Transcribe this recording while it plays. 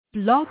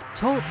Blog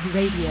Talk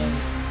Radio.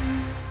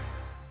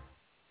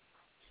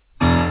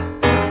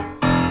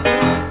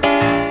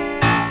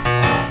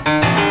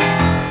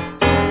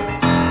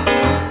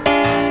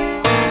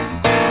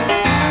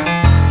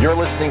 You're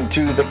listening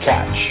to The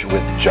Catch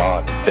with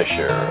John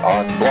Fischer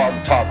on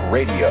Blog Talk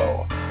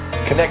Radio,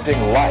 connecting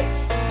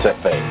life to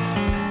faith.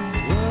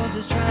 The world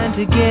is trying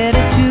to get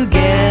it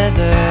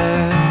together,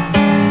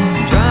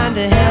 trying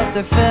to help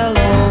their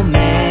fellow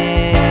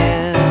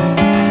man,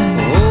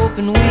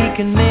 hoping we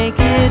can make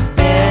it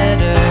better.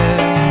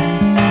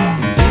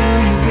 Do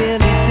you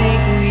really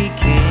think we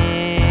can?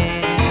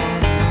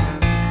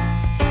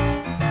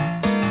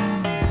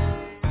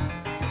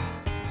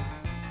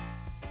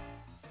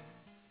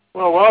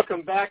 Well,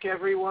 welcome back,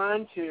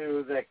 everyone,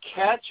 to The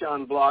Catch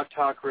on Blog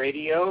Talk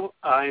Radio.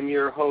 I'm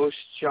your host,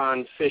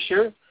 John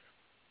Fischer,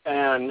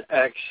 and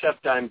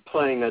except I'm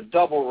playing a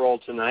double role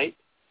tonight.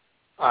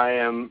 I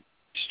am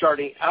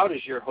starting out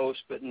as your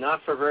host, but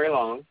not for very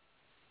long,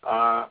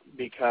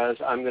 because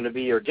I'm going to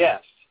be your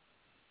guest.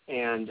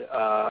 And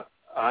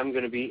I'm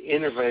going to be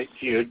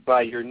interviewed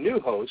by your new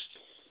host,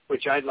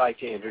 which I'd like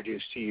to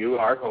introduce to you,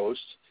 our host,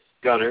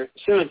 Gunnar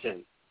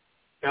Simonton.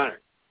 Gunnar.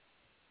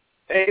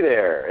 Hey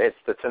there, it's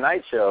the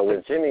Tonight Show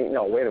with Jimmy.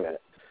 No, wait a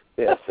minute.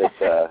 Yes, it's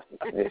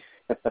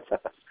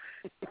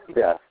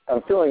yeah.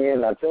 I'm filling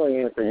in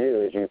for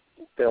you as you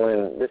fill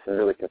in. This is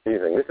really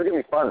confusing. This is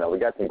gonna be fun though. We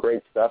got some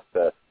great stuff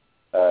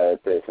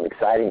some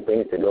exciting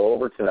things to go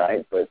over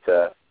tonight. But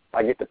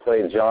I get to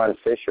play John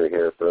Fischer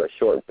here for a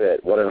short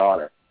bit. What an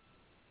honor.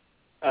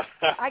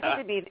 I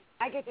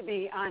get to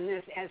be on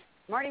this as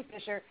Marty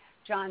Fischer,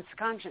 John's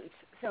conscience.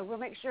 So we'll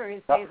make sure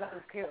he stays on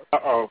the queue.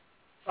 Oh,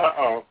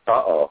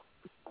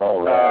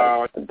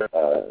 man.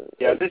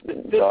 Yeah, this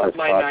is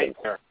my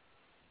nightmare.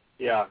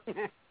 Yeah,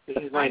 this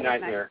is my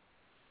nightmare.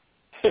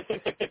 I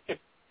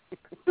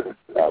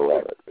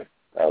love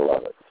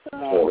it.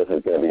 So this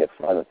is going to be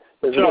fun.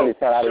 This is going to be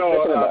fun.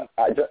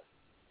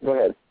 Go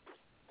ahead.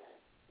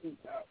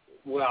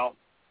 Well,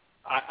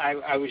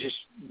 I was just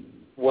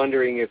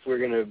wondering if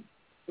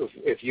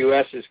if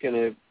U.S. is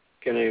going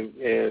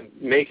to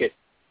make it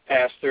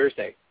past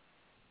Thursday.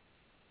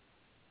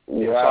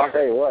 Well, I'll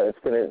tell you what, it's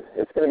going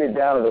to be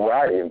down to the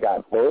wire. You've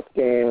got both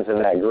games in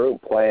that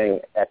group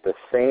playing at the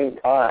same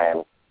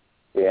time.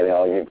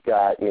 You've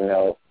got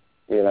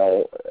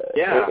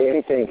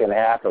anything can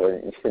happen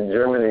with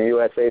Germany and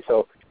USA.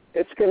 So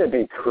it's going to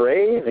be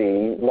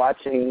crazy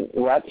watching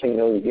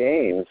those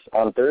games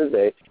on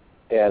Thursday.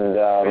 And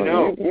I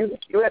know.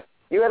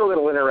 you had a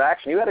little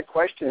interaction. You had a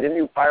question, didn't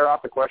you? Fire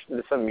off a question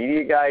to some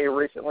media guy here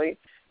recently,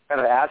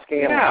 kind of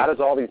asking him how does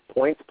all these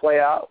points play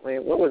out? I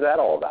mean, what was that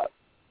all about?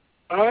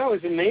 Oh, that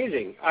was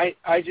amazing. I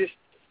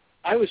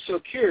was so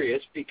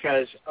curious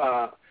because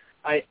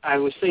I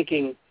was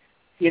thinking,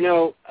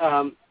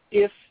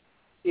 if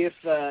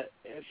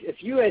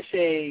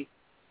USA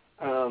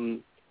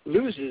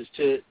loses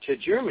to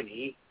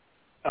Germany,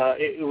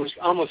 it was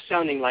almost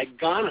sounding like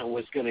Ghana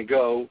was going to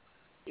go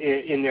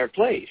in their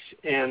place,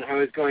 and I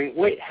was going,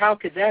 wait, how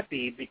could that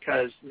be?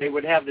 Because they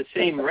would have the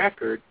same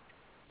record,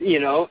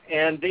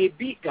 and they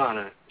beat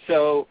Ghana.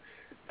 So.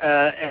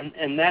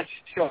 And that's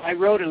so. I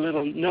wrote a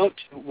little note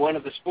to one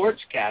of the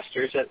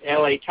sportscasters at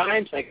LA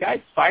Times. That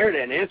guy fired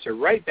an answer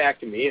right back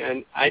to me,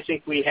 and I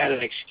think we had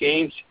an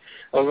exchange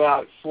of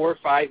about 4 or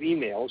 5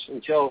 emails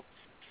until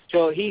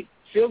he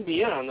filled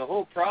me in on the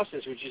whole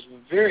process, which is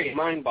very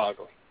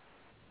mind-boggling.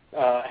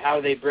 How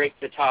they break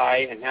the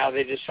tie and how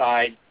they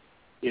decide.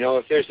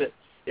 If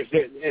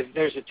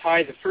there's a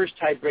tie, the first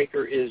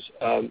tiebreaker is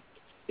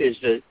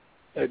the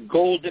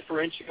goal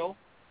differential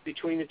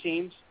between the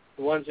teams,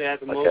 the ones that have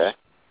the most.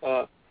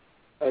 A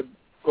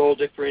goal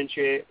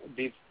differentiate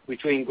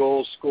between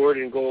goals scored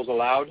and goals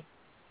allowed.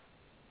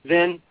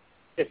 Then,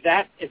 if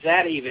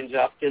that evens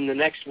up, then the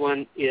next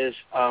one is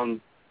I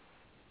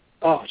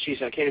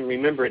can't even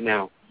remember it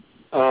now.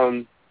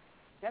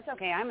 That's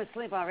okay. I'm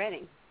asleep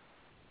already.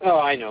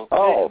 Oh, I know.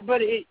 Oh, but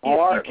you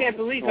can't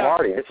believe how.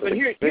 Marty, but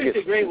here's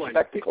the great one.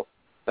 Spectacle.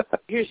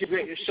 Here's the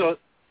great. So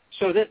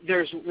that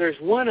there's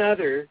one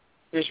other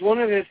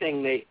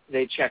thing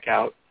they check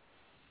out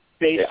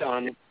based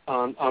on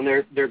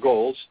their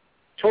goals,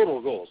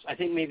 total goals. I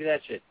think maybe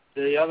that's it.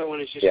 The other one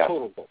is just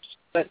total goals.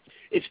 But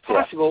it's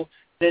possible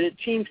that a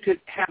team could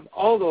have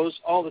all those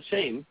all the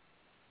same,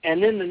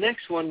 and then the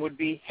next one would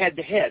be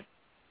head-to-head.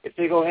 If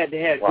they go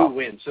head-to-head, who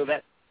wins? So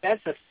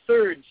that's the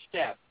third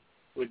step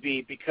would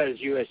be because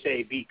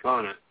USA beat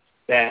Ghana,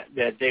 that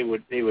they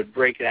would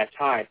break that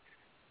tie.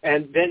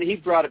 And then he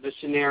brought up a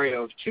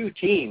scenario of 2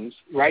 teams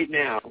right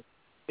now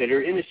that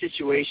are in a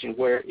situation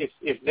where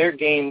if their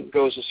game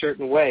goes a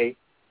certain way,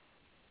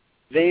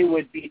 they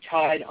would be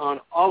tied on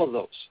all of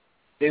those.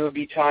 They would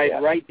be tied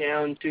right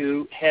down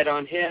to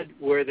head-on-head,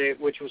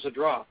 which was a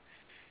draw.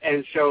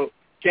 And so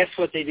guess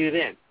what they do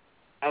then?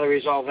 How they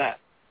resolve that?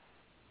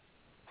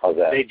 How's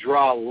that? They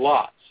draw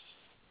lots.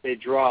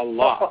 Draw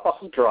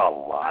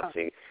lots.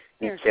 Are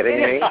you kidding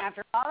me?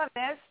 After all of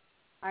this,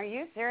 are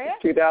you serious?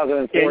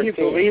 2014. Can you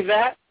believe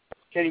that?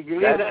 Can you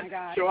believe that? Oh my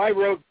God. So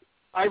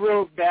I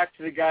wrote back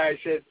to the guy. I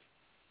said,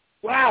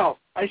 wow.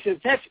 I said,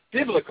 that's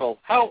biblical.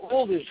 How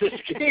old is this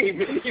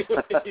game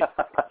anyway?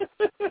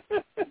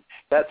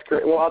 That's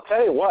great. Well, I'll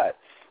tell you what.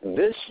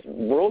 This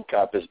World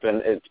Cup it's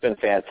been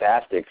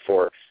fantastic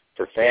for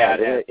fans.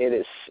 Yeah,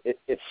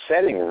 It's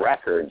setting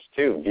records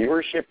too,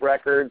 viewership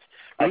records.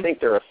 Mm-hmm. I think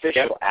their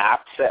official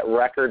app set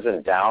records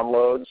and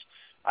downloads.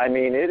 I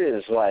mean, it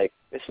is like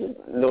this is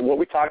what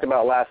we talked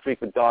about last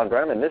week with Don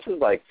Brennan. This is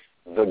like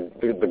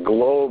the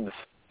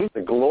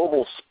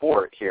global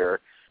sport here,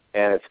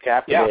 and it's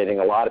captivating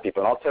a lot of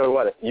people. And I'll tell you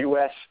what, if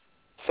U.S.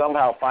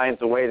 somehow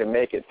finds a way to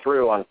make it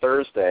through on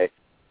Thursday,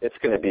 it's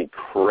going to be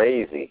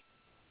crazy.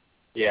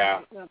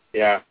 Yeah. So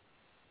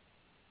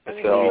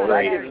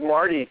that gives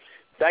Marty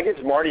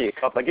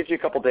a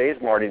couple days,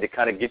 Marty, to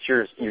kind of get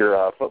your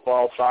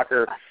football,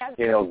 soccer,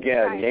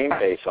 game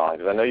face on,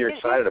 because I know you're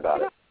excited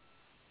about it.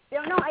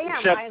 No, I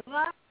am. I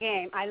love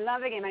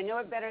the game. I know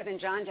it better than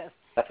John does.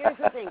 Here's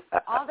the thing.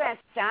 All that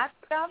stat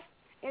stuff,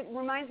 it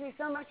reminds me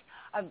so much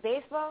of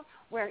baseball,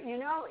 where,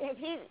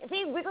 if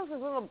he wiggles his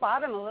little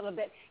bottom a little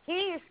bit,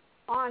 he's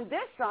on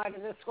this side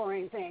of the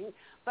scoring thing.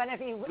 But if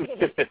he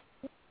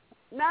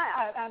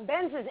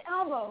bends his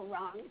elbow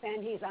wrong,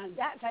 then he's on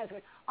that side of the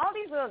scoring. All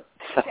these little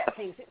set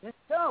things, it's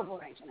so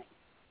boring to me.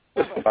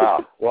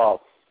 Wow.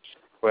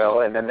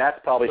 Well, and then that's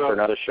probably for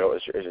another show.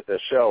 The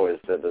show is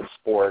the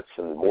sports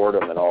and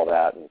boredom and all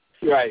that,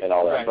 and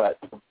all that. Right.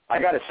 But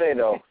I got to say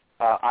though,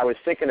 I was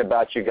thinking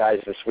about you guys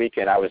this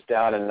weekend. I was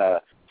down in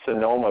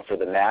Sonoma for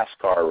the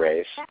NASCAR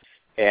race,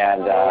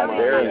 and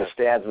there in the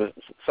stands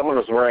someone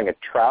was wearing a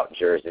Trout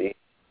jersey,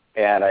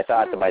 and I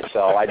thought to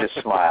myself, I just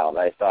smiled.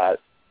 I thought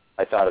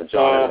of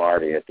John and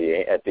Marty at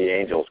the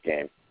Angels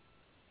game.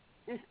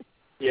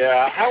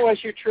 Yeah, how was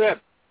your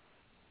trip?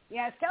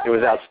 Yeah, it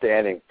was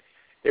outstanding.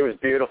 It was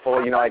beautiful.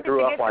 I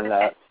grew up on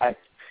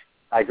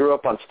I grew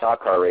up on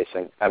stock car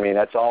racing. I mean,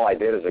 that's all I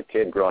did as a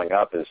kid growing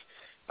up. Is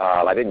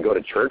I didn't go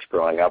to church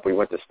growing up. We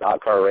went to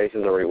stock car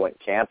races, or we went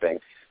camping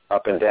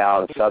up and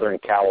down Southern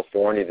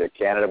California to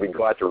Canada. We'd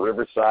go out to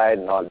Riverside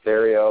and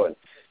Ontario and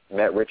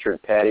met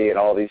Richard Petty and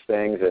all these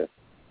things. And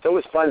so it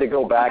was fun to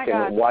go back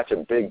and watch a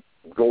big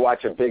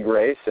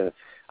race. And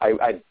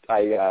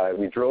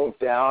we drove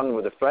down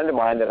with a friend of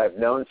mine that I've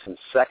known since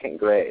second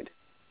grade.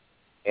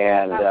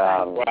 And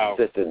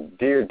just a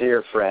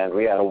dear friend.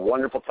 We had a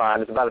wonderful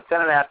time. It's about a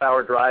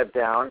 10.5-hour drive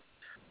down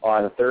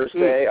on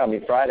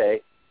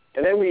Friday.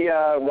 And then we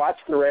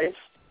watched the race.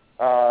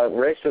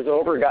 Race was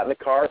over, got in the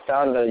car,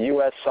 found the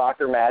U.S.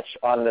 soccer match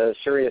on the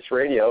Sirius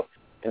radio,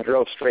 and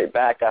drove straight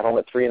back. Got home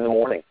at 3 in the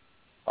morning.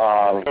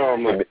 And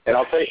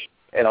I'll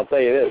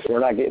tell you this: we're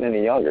not getting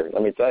any younger.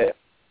 Let me tell you.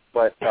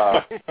 But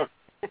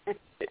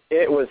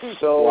it was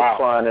so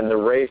fun, and the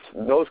race.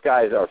 Those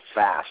guys are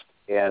fast.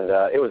 And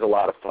it was a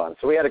lot of fun.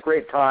 So we had a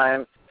great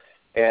time,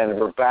 and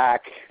we're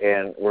back,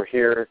 and we're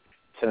here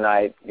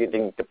tonight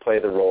getting to play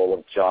the role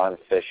of John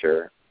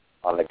Fischer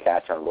on the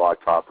Catch on Blog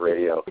Talk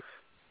Radio.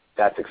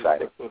 That's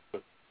exciting. So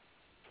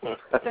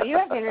you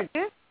have to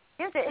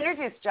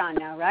introduce John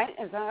now, right?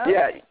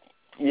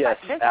 Yes,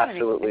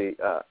 absolutely.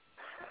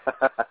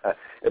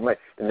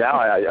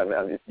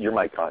 You're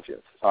my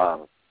conscience.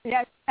 Now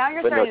you're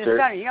starting to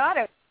stutter. You ought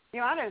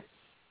to.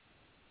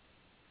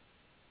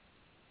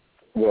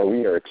 Well,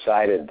 we are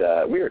excited.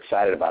 We are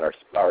excited about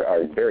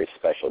our very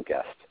special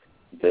guest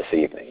this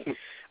evening,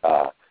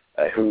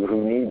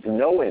 who needs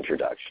no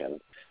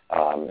introduction.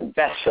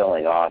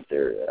 Best-selling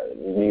author,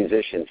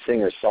 musician,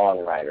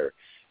 singer-songwriter,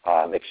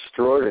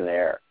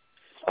 extraordinaire.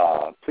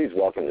 Please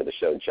welcome to the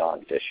show,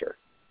 John Fischer.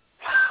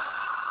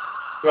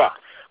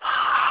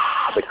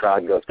 The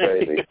crowd goes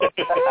crazy.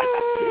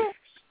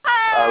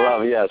 I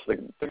love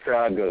the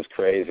crowd goes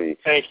crazy.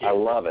 Thank you. I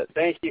love it.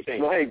 Thank you.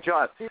 Well, hey,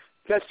 John.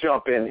 Let's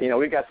jump in.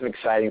 We've got some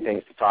exciting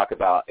things to talk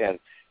about, and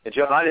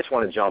John, I just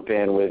want to jump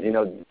in with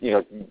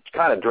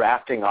kind of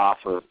drafting off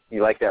of,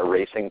 you like that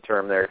racing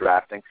term there,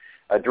 drafting,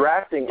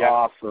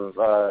 off of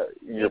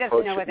your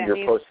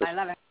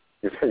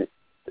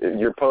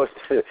post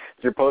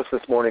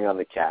this morning on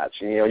the Catch.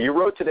 You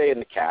wrote today in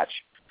the Catch,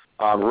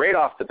 right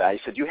off the bat. You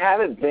said you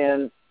haven't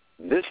been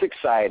this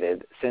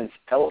excited since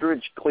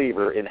Eldridge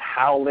Cleaver and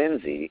Hal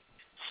Lindsey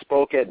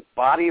spoke at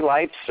Body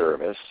Life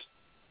Service.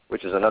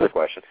 Which is another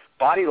question.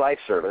 Body Life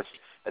Service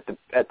at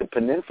the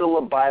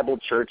Peninsula Bible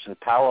Church in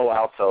Palo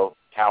Alto,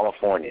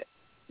 California.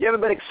 You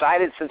haven't been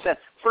excited since then.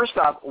 First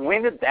off,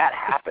 when did that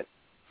happen?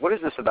 What is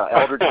this about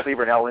Eldridge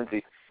Cleaver and Hal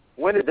Lindsey?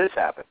 When did this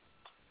happen?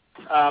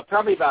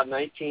 Probably about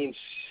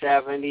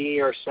 1970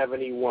 or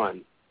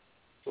 71.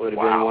 Would have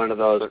been one of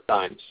those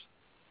times.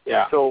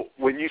 Yeah. So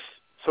when you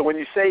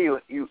say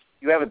you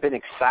haven't been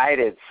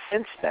excited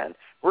since then,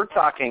 we're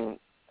talking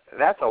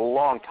that's a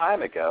long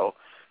time ago.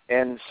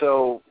 And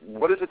so,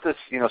 what is it?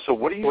 So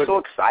what are you so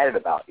excited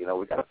about?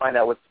 We've got to find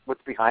out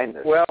what's behind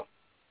this. Well,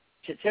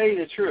 to tell you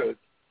the truth,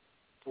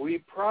 we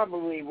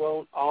probably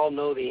won't all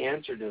know the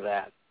answer to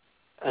that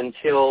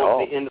until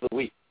the end of the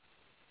week,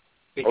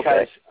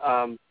 because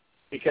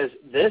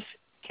this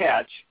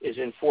catch is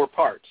in 4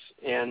 parts,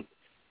 and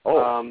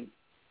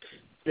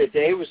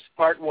today was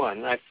part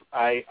 1.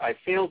 I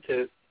failed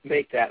to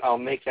make that. I'll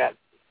make that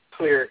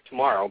clear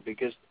tomorrow,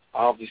 because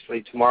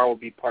obviously tomorrow will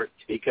be part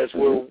 2, because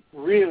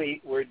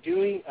we're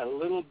doing a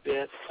little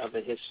bit of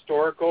a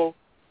historical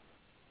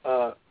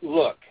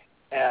look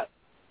at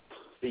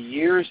the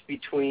years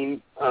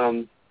between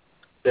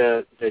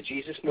the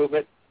Jesus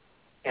movement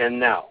and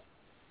now,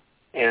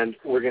 and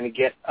we're going to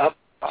get up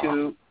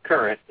to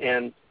current,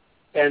 and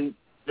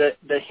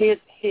the hint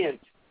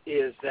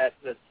is that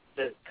the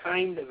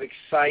kind of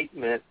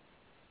excitement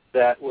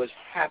that was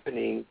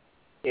happening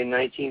in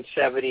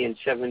 1970 and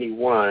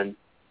 71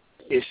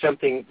 is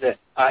something that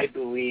I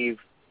believe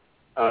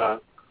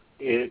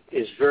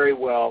is very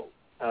well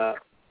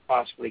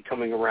possibly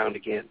coming around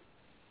again.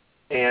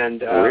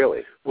 And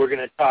really? We're going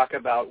to talk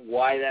about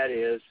why that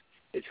is.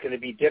 It's going to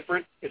be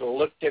different. It'll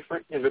look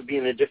different, and it'll be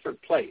in a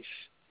different place.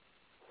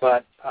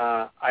 But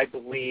I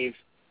believe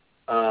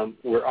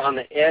we're on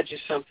the edge of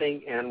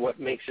something, and what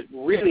makes it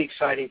really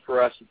exciting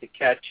for us at the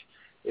Catch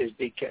is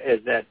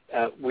that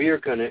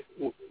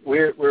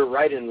we're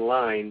right in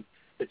line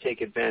to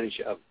take advantage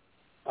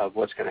of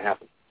what's going to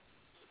happen.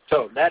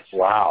 So that's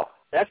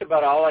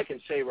about all I can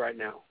say right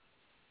now.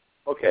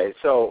 Okay,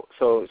 so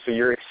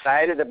you're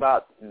excited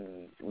about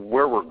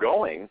where we're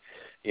going,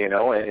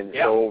 and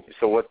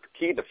so what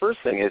the first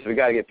thing is we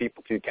got to get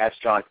people to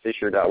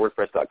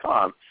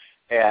catchjohnfisher.wordpress.com,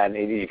 and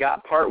you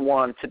got part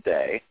 1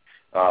 today,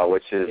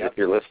 which is if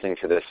you're listening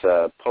to this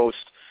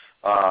post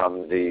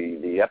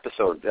the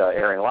episode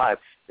airing live,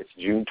 it's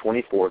June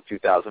 24th,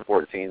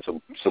 2014.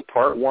 So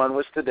part 1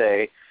 was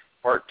today,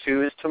 part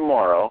 2 is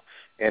tomorrow,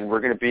 and we're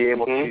going to be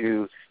able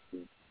to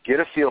get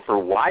a feel for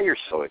why you're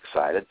so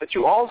excited. But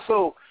you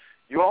also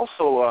as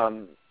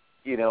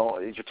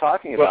you're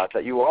talking about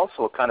that, you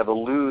also kind of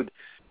allude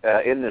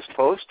in this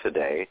post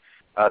today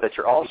that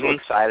you're also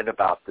excited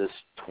about this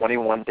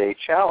 21-day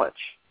challenge.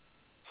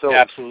 So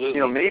absolutely,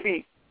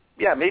 maybe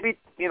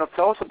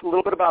tell us a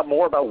little bit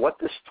more about what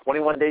this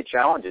 21-day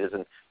challenge is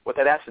and what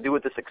that has to do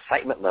with this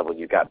excitement level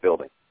you got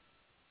building.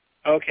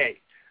 Okay,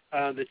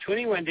 the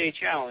 21-day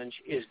challenge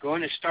is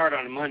going to start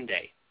on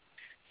Monday,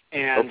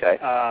 and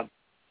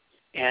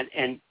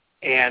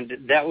and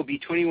that will be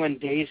 21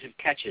 days of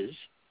catches,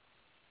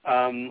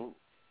 and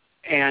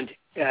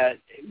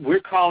we're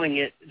calling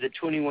it the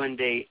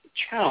 21-day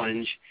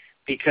challenge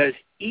because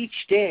each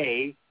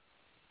day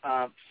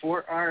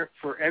for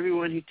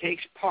everyone who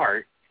takes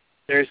part,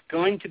 there's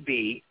going to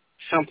be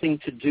something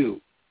to do.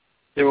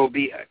 There will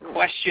be a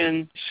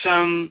question,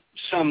 some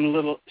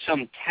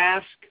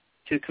task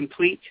to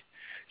complete,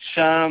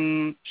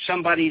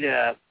 somebody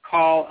to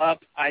call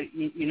up.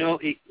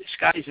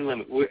 Sky's the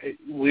limit.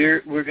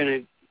 We're going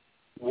to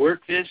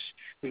work this.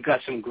 We've got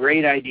some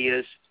great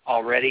ideas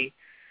already.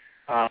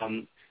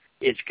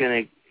 It's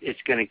going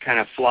to kind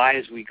of fly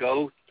as we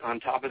go. On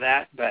top of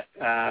that, but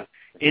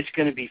it's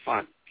going to be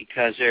fun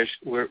because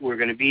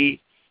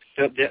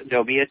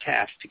there'll be a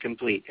task to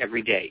complete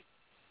every day,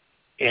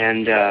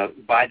 and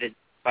by the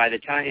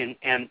time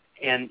and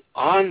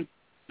on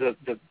the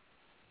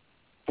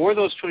for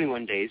those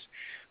 21 days,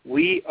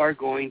 we are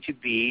going to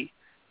be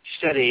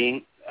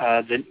studying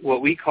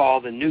what we call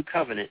the New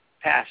Covenant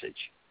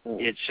passage.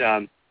 It's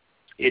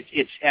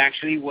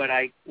actually what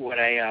I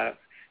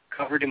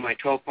covered in my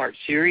 12-part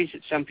series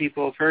that some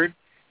people have heard.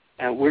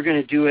 We're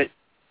going to do it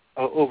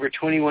over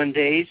 21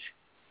 days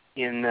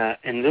in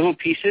little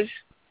pieces,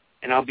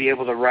 and I'll be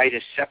able to write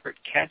a separate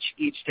catch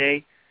each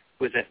day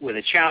with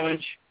a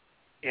challenge.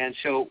 And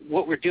so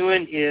what we're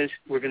doing is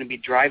we're going to be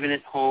driving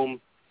it home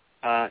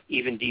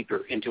even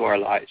deeper into our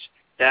lives.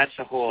 That's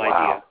the whole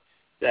idea,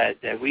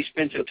 that we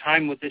spend some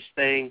time with this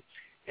thing,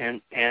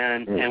 and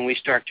we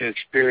start to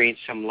experience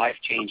some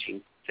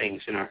life-changing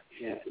things in our.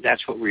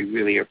 That's what we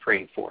really are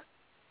praying for.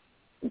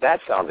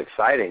 That sounds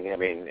exciting. I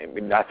mean,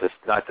 not to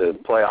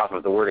play off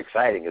of the word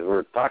exciting, because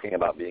we're talking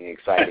about being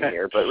exciting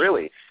here, but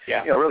really,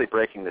 really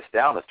breaking this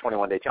down, this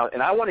 21-day challenge.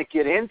 And I want to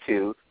get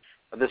into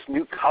this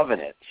new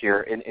covenant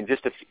here in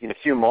just in a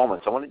few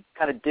moments. I want to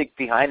kind of dig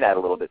behind that a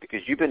little bit,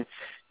 because you've been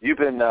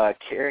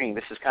carrying,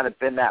 this has kind of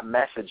been that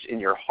message in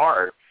your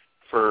heart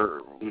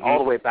for all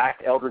the way back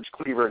to Eldridge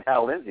Cleaver and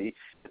Hal Lindsey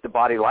at the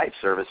Body Life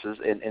services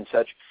and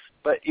such.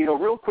 But,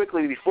 real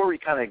quickly, before we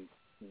kind of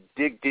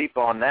dig deep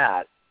on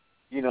that,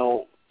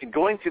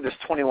 going through this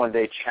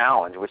 21-day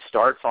challenge, which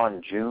starts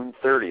on June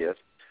 30th,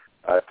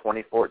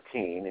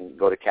 2014, and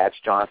go to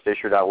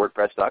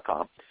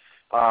catchjohnfisher.wordpress.com,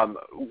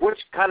 what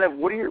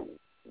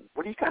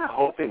are you kind of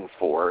hoping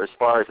for as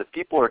far as if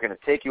people are going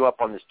to take you up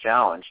on this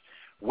challenge?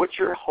 What's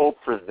your hope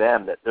for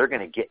them that they're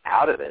going to get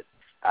out of this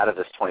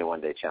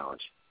 21-day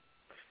challenge?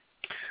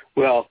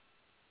 Well,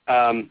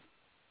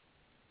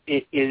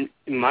 in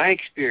my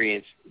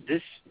experience,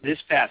 this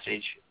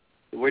passage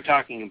that we're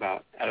talking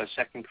about out of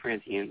 2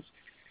 Corinthians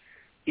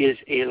is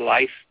a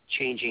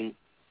life-changing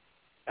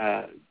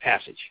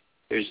passage.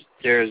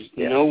 There's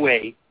no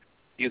way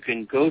you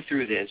can go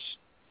through this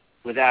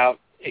without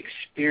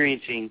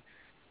experiencing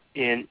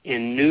in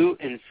new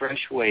and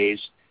fresh ways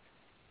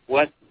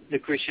what the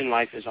Christian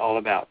life is all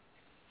about.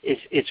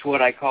 It's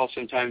what I call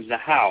sometimes the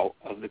how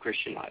of the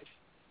Christian life.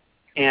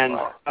 And,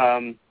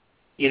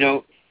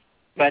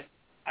 but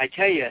I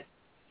tell you,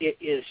 it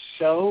is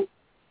so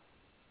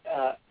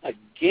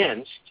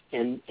against,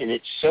 and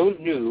it's so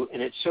new,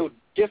 and it's so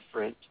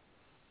different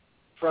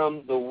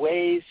from the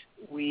ways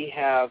we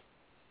have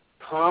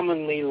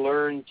commonly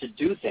learned to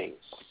do things,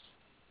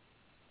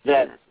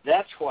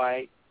 that's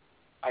why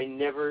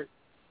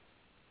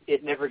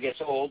it never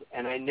gets old,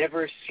 and I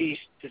never cease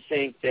to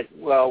think that,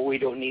 well, we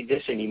don't need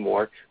this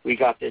anymore. We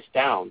got this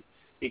down,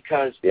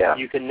 because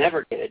you can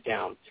never get it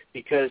down,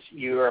 because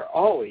you are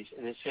always,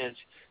 in a sense,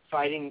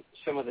 fighting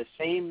some of the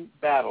same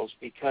battles,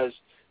 because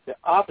the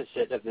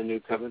opposite of the new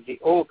covenant, the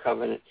old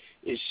covenant,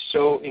 is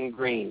so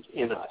ingrained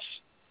in us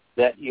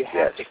that you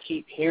have to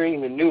keep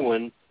hearing the new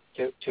one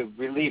to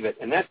relieve it.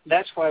 And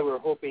that's why we're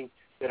hoping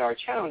that our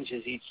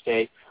challenges each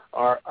day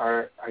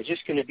are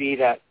just going to be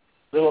that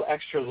little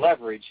extra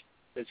leverage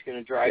that's going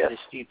to drive this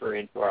deeper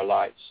into our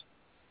lives.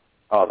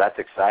 Oh, that's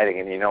exciting.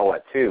 And you know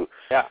what, too?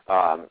 Yeah.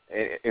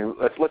 And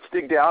let's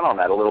dig down on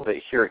that a little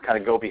bit here and kind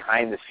of go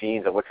behind the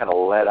scenes of what kind of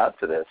led up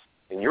to this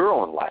in your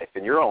own life,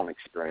 in your own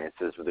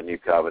experiences with the new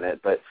covenant.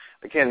 But,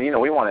 again,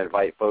 we want to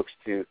invite folks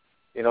to,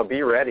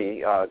 be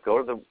ready.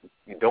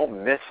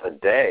 Don't miss a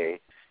day.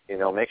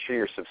 Make sure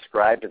you're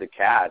subscribed to The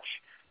Catch.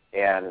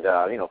 And,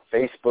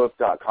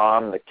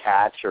 Facebook.com, The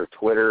Catch, or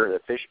Twitter, The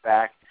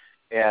Fishback.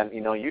 And,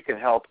 you can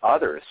help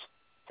others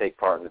take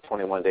part in the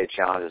 21-day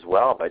challenge as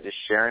well by just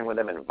sharing with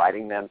them and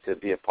inviting them to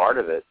be a part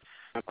of it.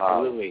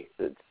 Absolutely.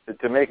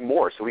 To make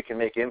more, so we can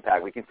make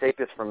impact. We can take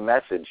this from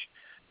message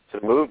to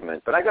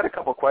movement. But I got a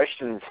couple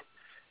questions,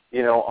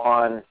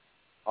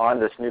 on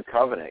this new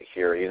covenant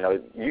here.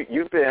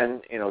 You've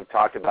been,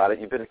 talked about it.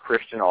 You've been a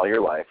Christian all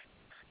your life.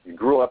 You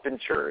grew up in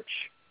church,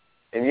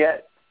 and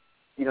yet,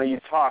 you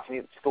talk. And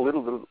you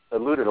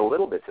alluded a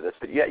little bit to this,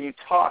 but yet you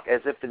talk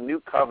as if the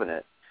new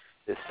covenant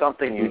is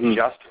something you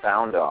just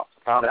found out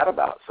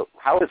about. So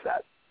how is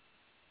that?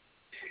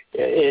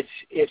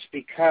 It's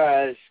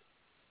because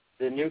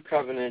the new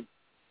covenant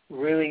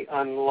really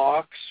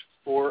unlocks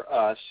for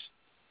us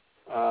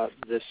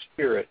the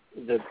Spirit,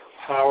 the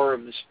power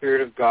of the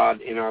Spirit of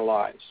God in our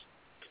lives.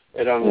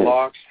 It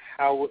unlocks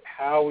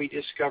how we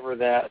discover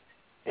that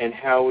and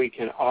how we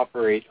can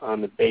operate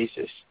on the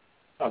basis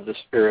of the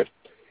Spirit.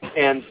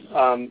 And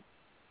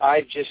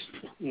I just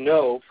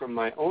know from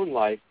my own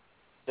life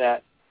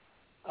that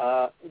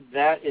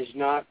that is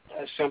not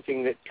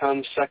something that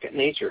comes second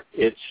nature.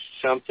 It's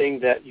something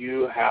that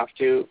you have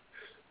to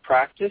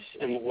practice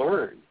and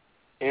learn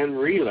and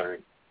relearn.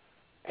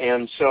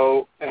 And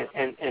so,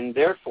 and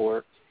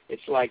therefore,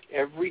 it's like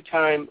every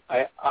time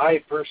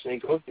I personally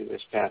go through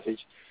this passage,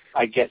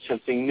 I get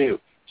something new.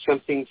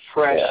 Something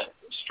fresh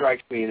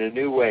strikes me in a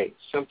new way,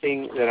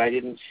 something that I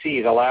didn't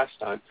see the last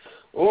time,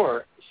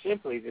 or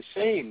simply the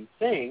same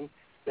thing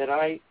that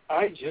I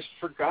just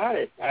forgot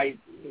it.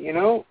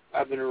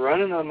 I've been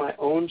running on my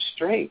own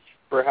strength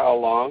for how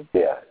long,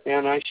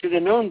 and I should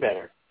have known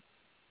better.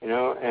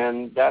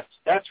 And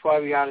that's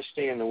why we ought to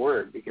stay in the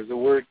Word, because the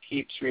Word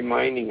keeps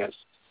reminding us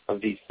of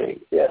these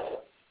things. Yes.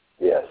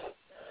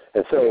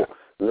 And so,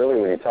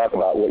 really, when you talk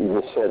about what you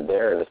just said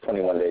there, this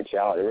 21-day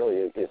challenge, it really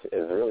is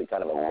really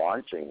kind of a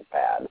launching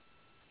pad,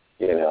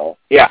 to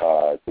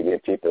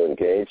get people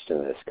engaged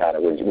in this kind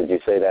of. Would you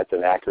say that's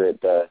an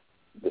accurate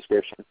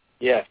description?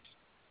 Yes,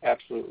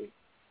 absolutely.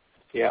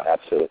 Yeah,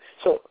 absolutely.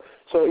 So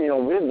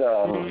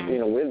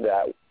with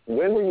that,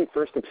 when were you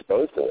first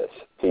exposed to this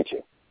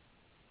teaching?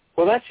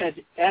 Well,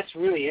 that's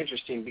really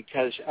interesting,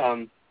 because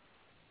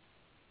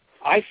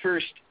I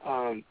first,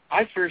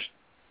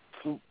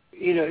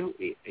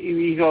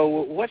 you go,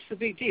 well, what's the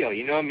big deal?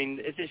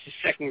 This is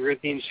 2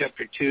 Corinthians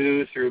chapter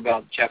 2 through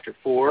about chapter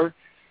 4.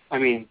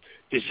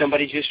 Did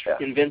somebody just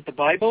invent the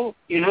Bible?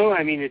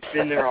 It's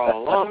been there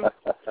all along.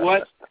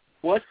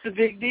 What's the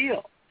big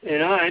deal?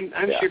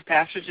 I'm sure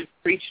pastors have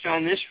preached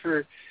on this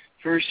for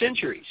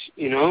centuries.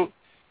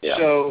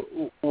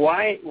 So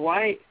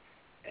why?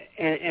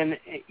 And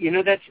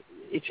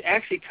it's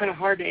actually kind of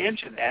hard to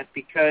answer that,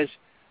 because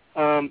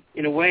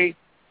in a way,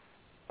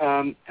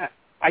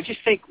 I just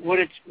think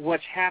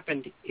what's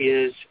happened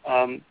is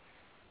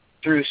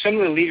through some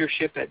of the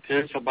leadership at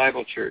Peninsula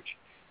Bible Church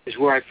is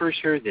where I first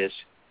heard this.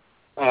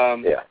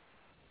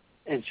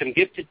 And some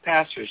gifted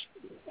pastors,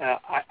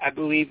 I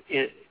believe,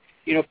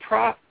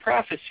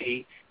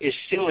 prophecy is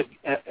still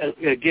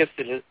a gift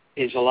that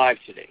is alive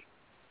today,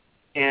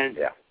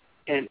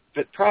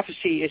 but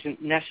prophecy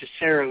isn't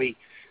necessarily,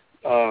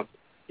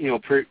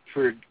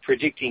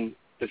 predicting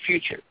the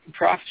future.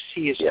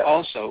 Prophecy is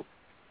also,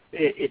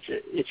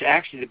 it's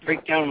actually, the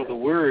breakdown of the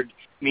word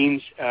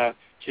means to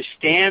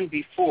stand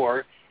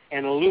before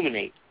and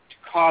illuminate, to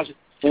cause it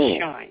to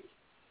shine.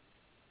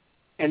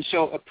 And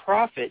so a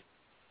prophet,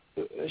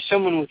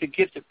 someone with a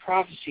gift of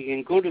prophecy,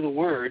 can go to the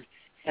Word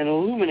and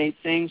illuminate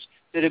things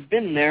that have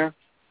been there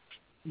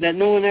that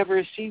no one ever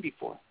has seen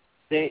before.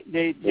 They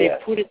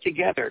put it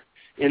together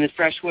in a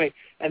fresh way.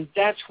 And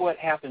that's what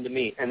happened to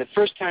me. And the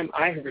first time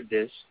I heard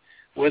this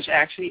was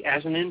actually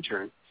as an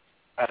intern.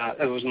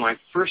 It was my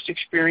first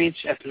experience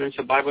at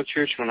Peninsula Bible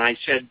Church when I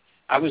said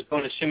I was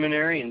going to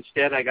seminary.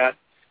 Instead, I got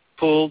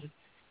pulled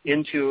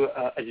into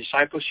a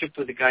discipleship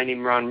with a guy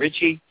named Ron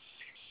Ritchie.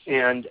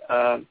 and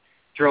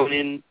thrown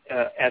in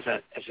as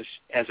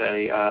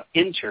a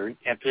intern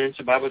at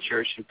Peninsula Bible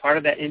Church, and part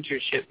of that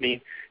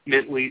internship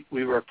meant we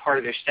were a part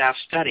of their staff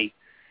study,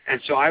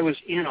 and so I was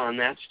in on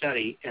that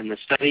study, and the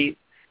study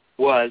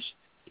was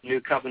New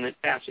Covenant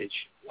passage,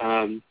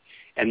 and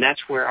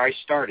that's where I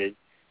started.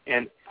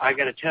 And I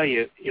got to tell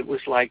you, it was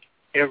like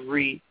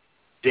every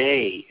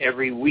day,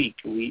 every week,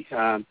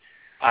 I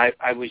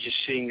was just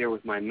sitting there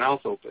with my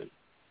mouth open,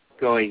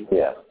 going,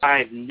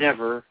 I've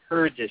never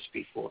heard this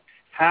before.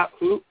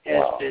 Who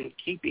has been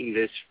keeping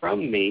this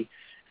from me?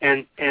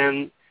 And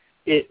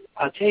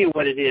I'll tell you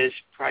what it is.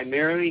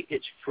 Primarily,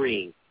 it's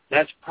freeing.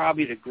 That's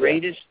probably the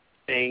greatest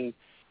thing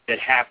that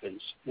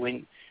happens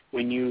when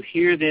you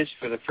hear this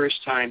for the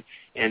first time,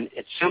 and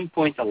at some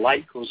point the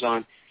light goes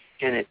on,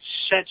 and it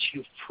sets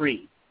you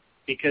free,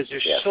 because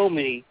there's so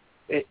many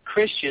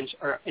Christians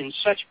are in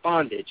such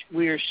bondage.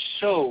 We are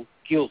so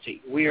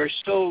guilty. We are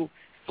so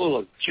full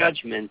of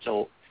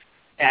judgmental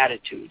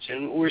attitudes,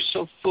 and we're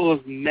so full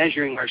of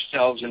measuring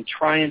ourselves and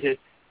trying to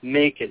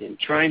make it and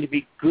trying to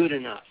be good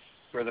enough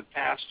for the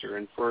pastor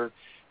and for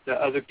the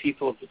other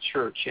people of the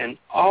church, and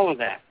all of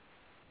that.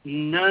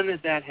 None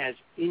of that has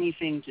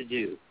anything to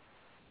do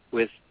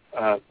with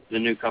the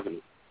New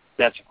Covenant.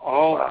 That's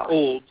all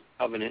old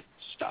covenant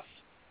stuff.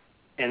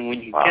 And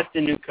when you get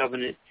the New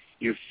Covenant,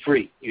 you're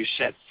free. You're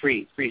set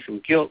free. Free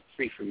from guilt,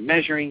 free from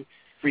measuring,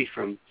 free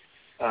from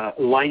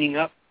lining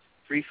up,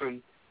 free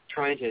from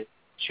trying to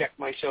check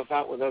myself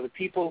out with other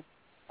people.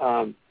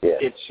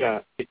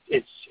 It's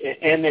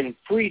and then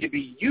free to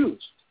be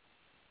used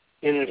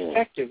in an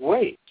effective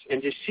way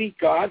and to see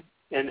God,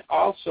 and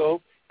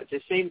also at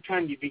the same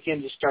time you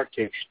begin to start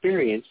to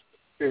experience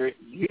Spirit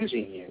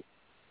using you,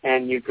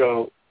 and you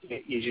go,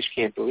 you just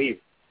can't believe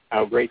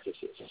how great this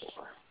is.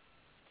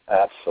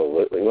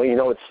 Absolutely.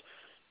 Well,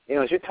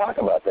 as you talk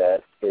about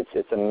that,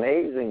 it's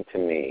amazing to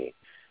me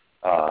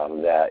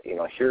that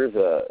here's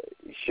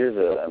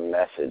a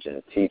message and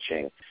a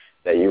teaching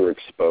that you were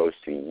exposed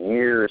to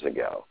years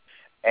ago,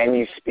 and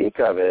you speak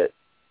of it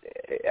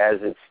as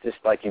it's just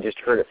like you just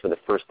heard it for the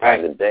first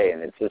time today,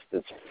 and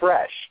it's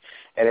fresh,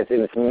 and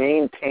it's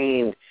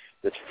maintained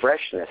this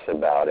freshness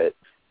about it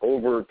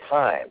over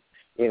time.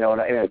 And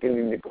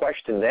the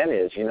question then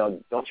is,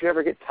 don't you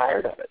ever get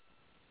tired of it?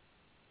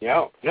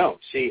 No.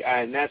 See,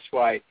 and that's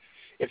why,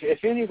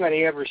 if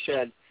anybody ever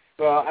said,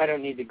 well, I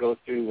don't need to go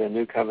through the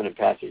New Covenant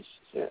passage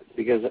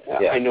because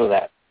I know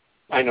that,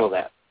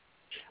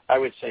 I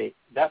would say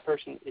that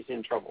person is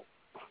in trouble.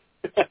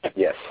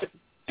 Yes,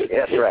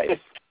 right.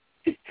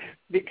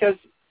 Because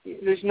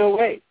there's no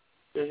way.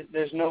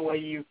 There's no way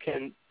you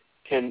can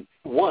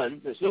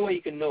there's no way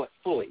you can know it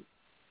fully,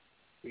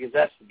 because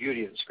that's the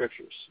beauty of the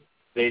Scriptures.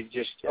 They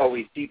just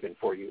always deepen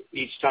for you.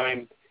 Each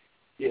time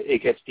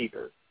it gets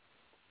deeper.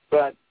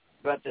 But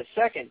the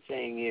second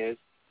thing is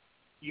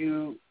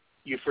you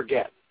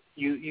forget.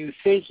 You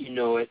think you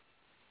know it,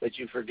 but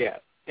you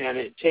forget. And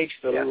it takes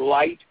the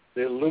light,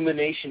 the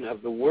illumination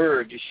of the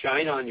Word to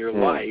shine on your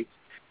life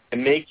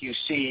and make you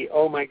see,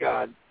 oh my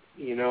God,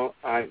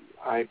 I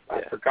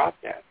forgot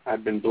that.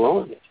 I've been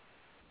blowing it.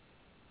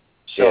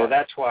 So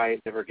that's why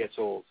it never gets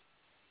old.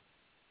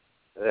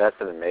 That's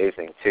an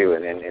amazing too,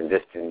 and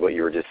just in what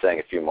you were just saying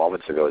a few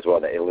moments ago as well,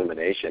 the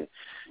illumination.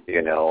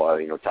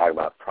 Talk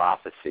about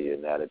prophecy,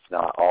 and that it's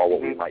not all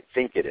what we might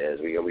think it is.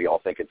 We all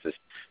think it's just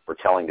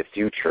foretelling the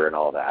future and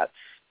all that.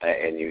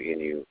 And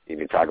you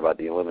talk about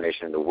the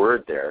illumination of the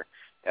Word there.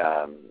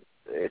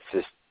 It's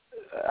just,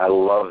 I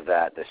love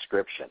that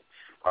description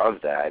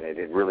of that, and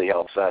it really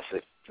helps us.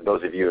 If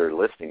those of you who are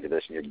listening to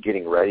this and you're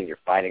getting ready and you're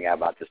finding out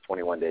about this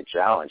 21-day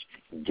challenge,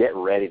 get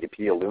ready to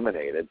be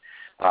illuminated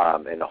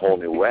in a whole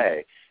new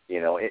way.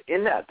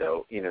 In that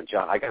though,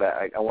 John,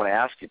 I want to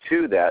ask you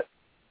too that,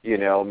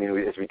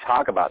 as we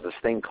talk about this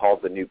thing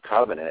called the New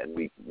Covenant, and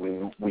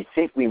we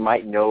think we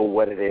might know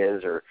what it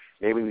is, or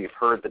maybe we've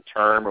heard the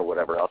term or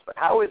whatever else, but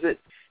how is it,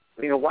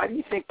 why do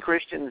you think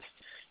Christians,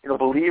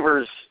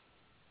 believers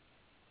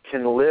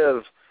can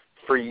live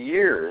for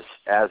years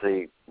as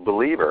a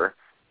believer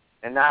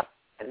and not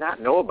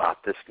know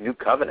about this New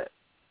Covenant?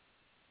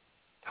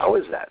 How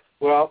is that?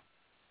 Well,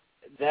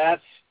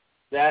 that's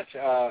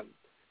a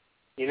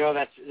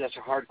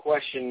hard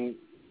question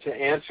to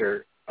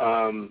answer.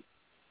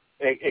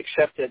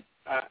 Except that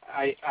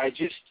I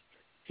just,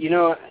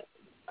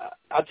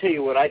 I'll tell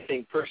you what I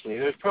think personally.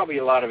 There's probably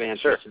a lot of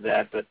answers to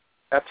that, but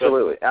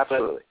absolutely.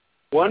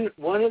 One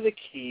of the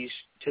keys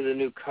to the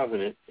New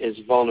Covenant is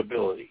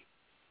vulnerability.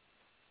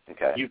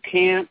 Okay.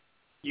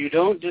 You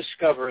don't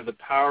discover the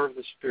power of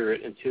the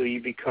Spirit until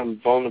you become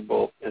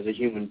vulnerable as a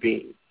human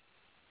being.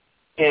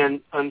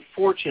 And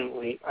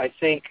unfortunately, I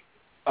think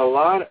a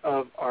lot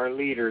of our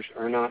leaders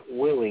are not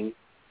willing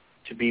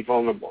to be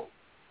vulnerable.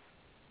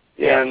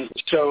 Yes. And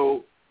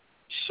so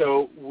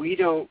we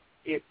don't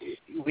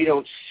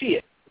see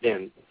it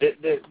then.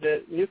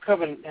 The New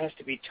Covenant has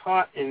to be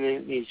taught, and then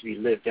it needs to be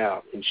lived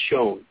out and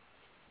shown.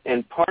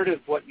 And part of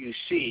what you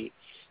see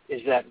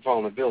is that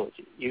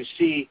vulnerability. You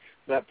see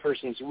that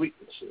person's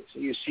weaknesses.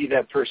 You see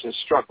that person's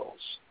struggles.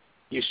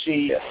 You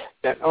see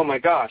that, oh my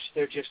gosh,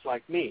 they're just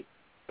like me.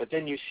 But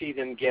then you see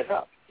them get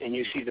up, and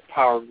you see the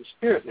power of the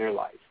Spirit in their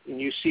life, and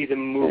you see them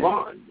move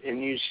on,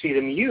 and you see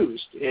them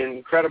used in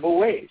incredible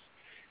ways.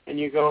 And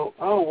you go,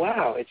 oh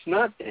wow, it's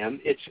not them,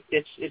 it's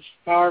the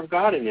power of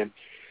God in them.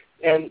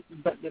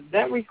 But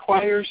that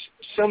requires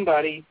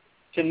somebody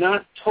to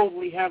not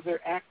totally have their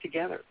act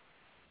together.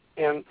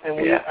 And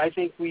I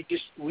think we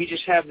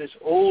just have this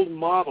old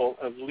model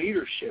of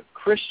leadership,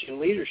 Christian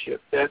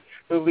leadership, that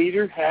the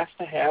leader has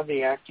to have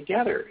the act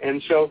together.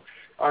 And so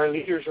our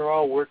leaders are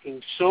all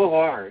working so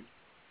hard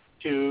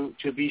to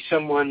be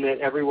someone that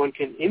everyone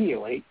can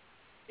emulate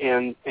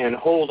and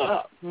hold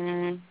up.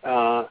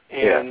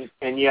 Mm-hmm.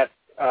 And yet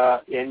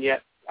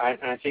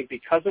I think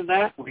because of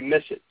that we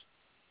miss it.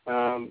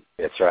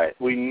 That's right.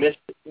 We missed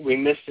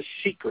a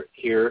secret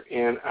here,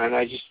 and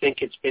I just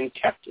think it's been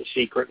kept a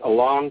secret a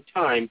long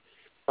time,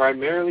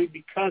 primarily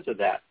because of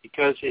that.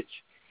 Because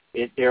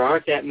there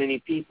aren't that many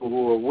people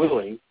who are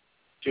willing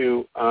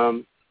to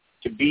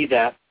be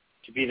that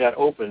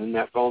open and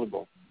that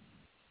vulnerable.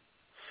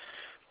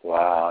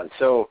 Wow. And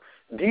so,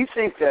 do you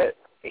think that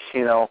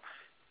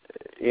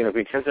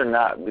because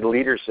the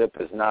leadership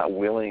is not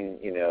willing,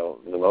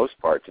 for the most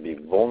part, to be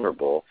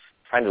vulnerable,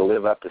 trying to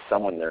live up to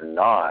someone they're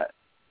not?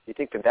 Do you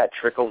think that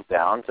trickles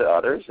down to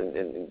others and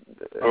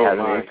has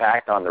an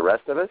impact on the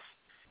rest of us?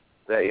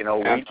 That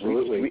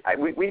Absolutely.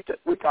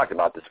 We talked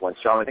about this once,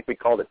 Sean. I think we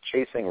called it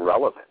chasing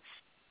relevance,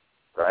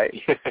 right?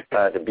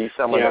 To be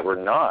someone that we're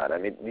not. I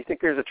mean, do you think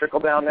there's a trickle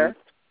down there?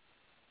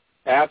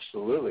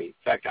 Absolutely. In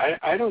fact,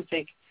 I don't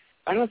think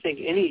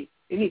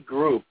any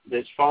group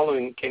that's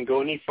following can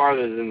go any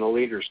farther than the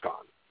leader's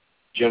gone,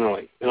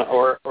 generally,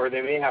 or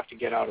they may have to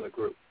get out of the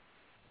group,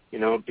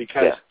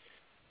 because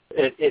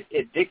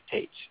it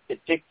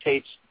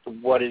dictates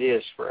what it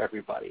is for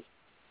everybody,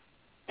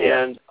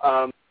 and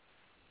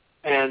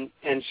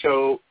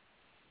so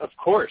of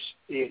course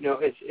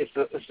if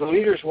the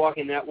leader's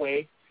walking that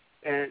way,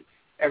 and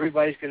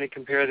everybody's going to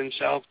compare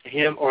themselves to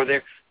him, or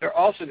they're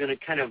also going to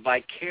kind of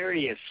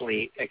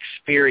vicariously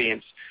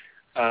experience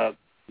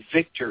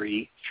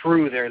victory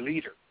through their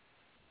leader.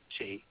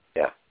 See,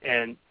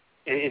 and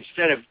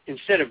instead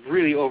of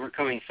really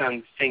overcoming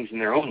some things in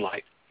their own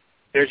life,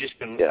 they're just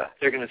going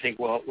to think,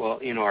 well,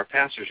 our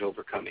pastor's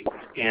overcoming,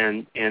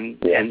 and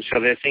so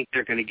they think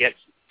they're going to get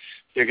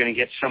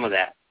some of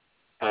that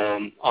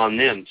on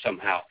them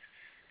somehow,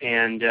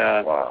 and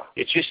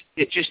it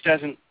just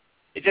doesn't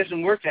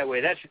work that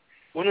way. That's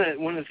one of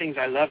the things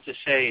I love to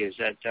say is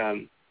that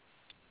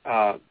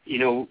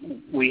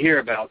we hear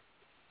about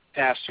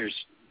pastors.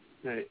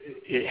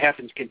 It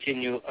happens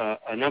continue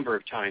a number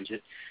of times.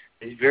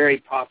 It's very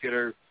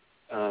popular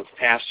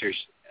pastors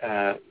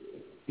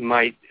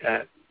might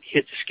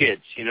hit the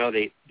skids.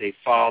 They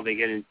fall. They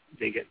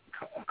get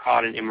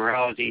caught in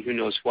immorality. Who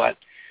knows what?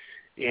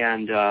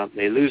 And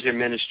they lose their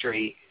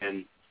ministry,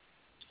 and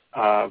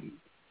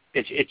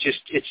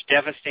it's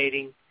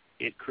devastating.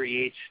 It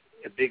creates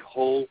a big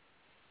hole.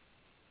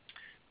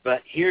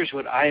 But here's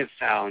what I have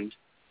found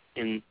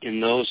in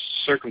those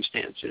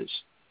circumstances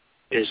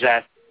is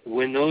that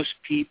when those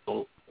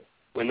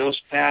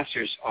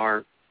pastors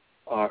are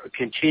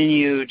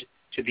continued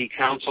to be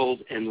counseled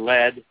and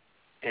led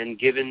and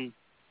given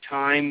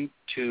time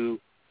to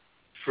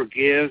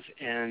forgive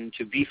and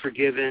to be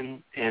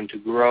forgiven and to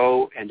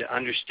grow and to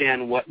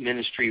understand what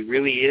ministry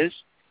really is,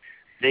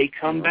 they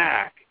come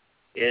back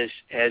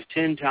as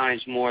 10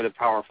 times more the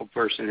powerful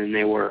person than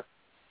they were.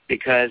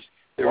 Because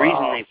the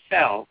reason they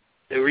fell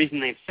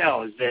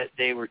is that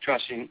they were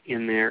trusting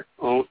in their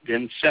own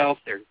themselves,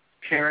 their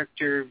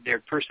character, their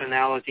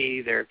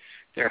personality, their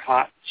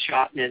hot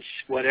shotness,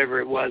 whatever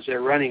it was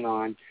they're running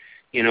on,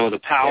 the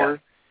power,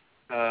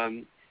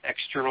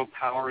 external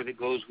power that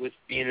goes with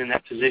being in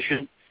that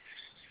position.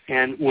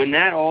 And when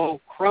that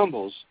all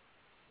crumbles,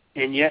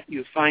 and yet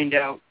you find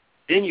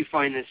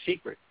the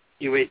secret.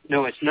 You wait,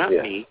 no, it's not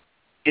me.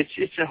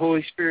 It's the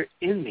Holy Spirit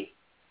in me.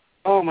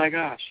 Oh my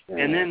gosh.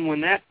 And then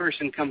when that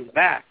person comes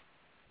back,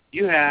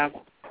 you have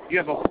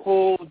a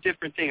whole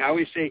different thing. I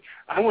always say,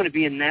 I want to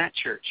be in that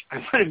church. I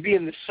want to be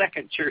in the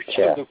second church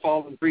of the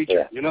fallen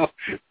preacher,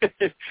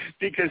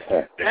 because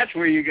that's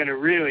where you're going to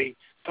really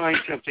find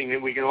something that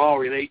we can all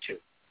relate to.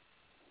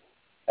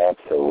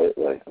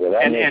 Absolutely. Well,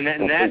 that makes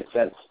complete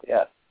sense.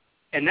 Yeah.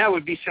 And that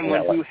would be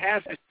someone who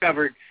has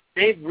discovered,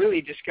 they've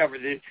really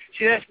discovered it.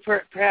 See,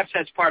 perhaps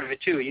that's part of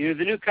it too.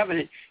 The new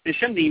covenant is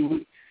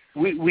something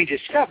we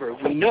discover.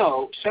 We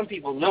know. Some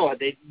people know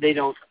it. They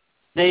don't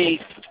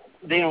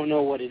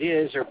know what it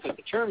is or put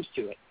the terms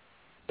to it,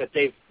 but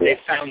they've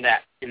found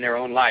that in their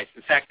own life.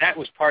 In fact, that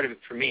was part of it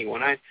for me.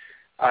 When I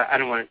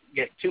don't want to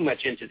get too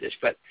much into this,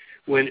 but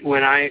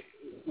when I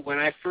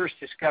first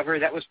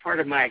discovered, that was part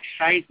of my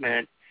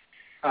excitement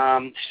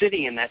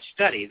sitting in that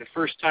study the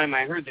first time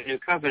I heard the New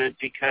Covenant,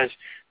 because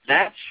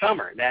that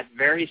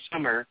very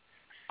summer,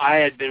 I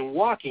had been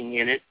walking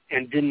in it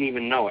and didn't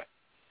even know it.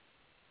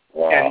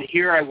 Wow. And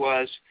here I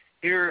was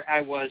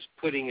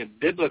putting a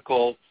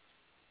biblical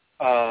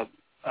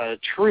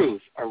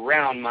truth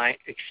around my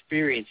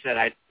experience that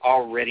I'd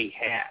already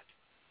had.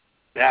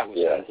 That was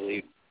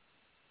unbelievable.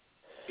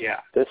 Yeah.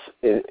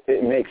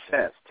 It makes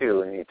sense, too,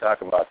 when you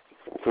talk about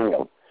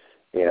freedom.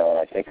 And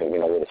I think,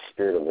 where the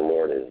Spirit of the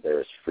Lord is,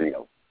 there is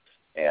freedom.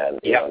 And,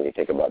 when you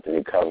think about the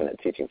New Covenant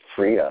teaching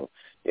freedom,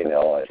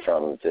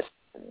 from just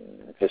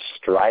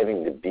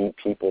striving to be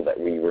people that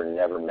we were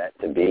never meant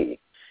to be,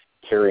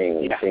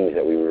 carrying things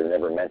that we were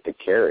never meant to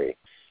carry.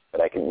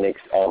 But I can make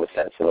all the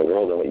sense in the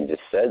world of what you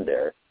just said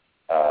there,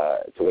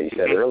 to what you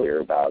said earlier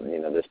about,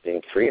 this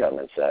being freedom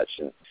and such.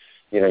 And,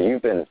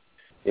 you've been,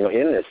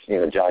 in this,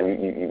 John,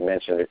 you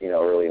mentioned,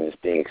 earlier in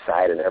just being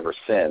excited ever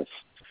since,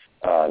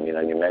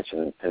 you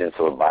mentioned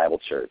Peninsula Bible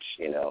Church,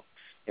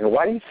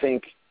 why do you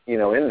think,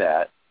 in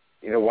that,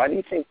 why do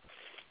you think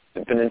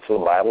the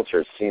Peninsula Bible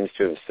Church seems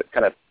to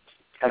have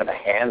kind of a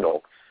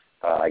handle,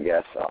 I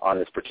guess, on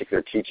this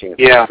particular teaching,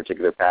 this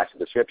particular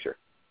passage of Scripture?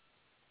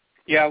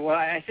 Yeah, well,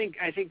 I think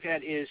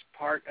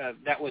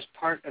that was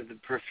part of the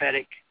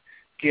prophetic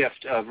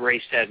gift of Ray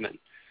Stedman,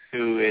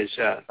 who is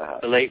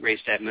the late Ray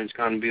Stedman's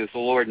gone to be with the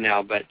Lord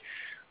now, but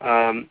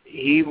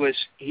he was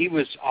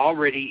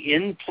already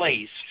in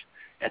place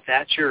at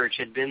that church,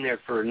 had been there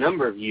for a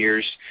number of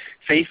years,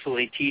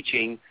 faithfully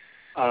teaching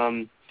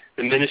the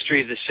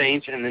ministry of the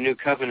saints and the New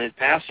Covenant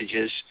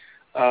passages.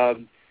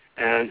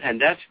 And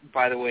that's,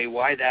 by the way,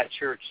 why that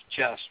church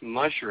just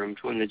mushroomed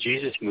when the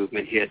Jesus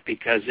movement hit,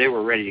 because they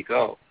were ready to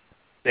go.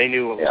 They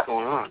knew what was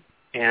going on.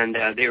 And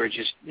they were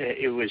just,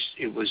 it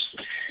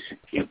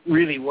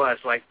really was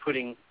like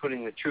putting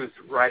the truth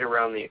right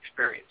around the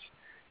experience.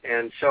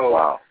 And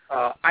so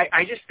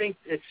I just think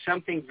it's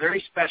something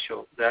very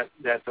special that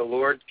the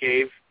Lord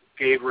gave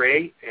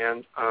Ray,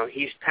 and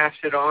he's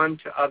passed it on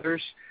to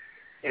others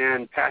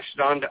and passed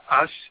it on to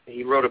us.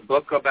 He wrote a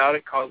book about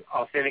it called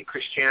Authentic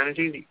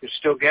Christianity that you can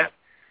still get.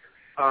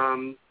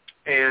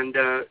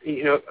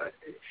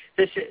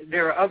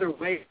 There are other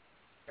ways,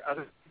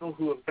 other people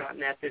who have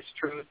gotten at this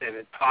truth and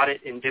have taught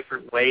it in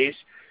different ways,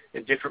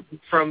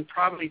 from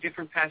probably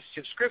different passages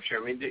of Scripture.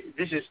 I mean,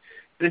 this is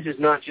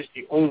not just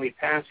the only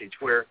passage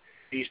where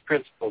these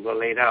principles are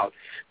laid out,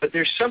 but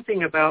there's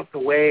something about the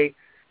way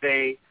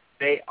they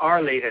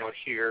are laid out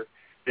here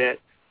that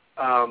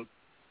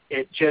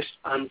it just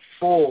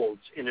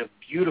unfolds in a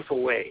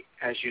beautiful way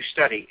as you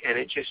study, and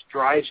it just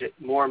drives it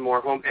more and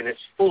more home, and it's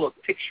full of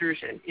pictures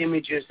and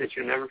images that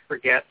you'll never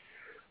forget.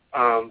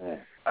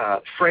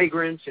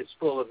 Fragrance, it's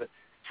full of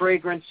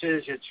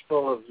fragrances, it's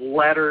full of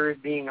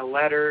being a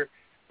letter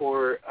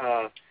for,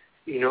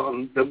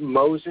 the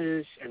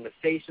Moses and the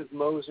face of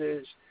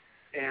Moses,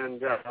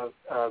 and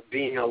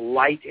being a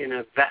light in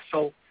a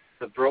vessel,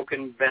 the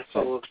broken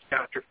vessel of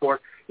chapter 4.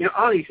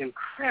 All these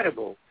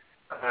incredible,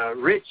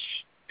 rich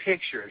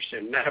pictures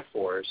and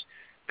metaphors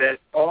that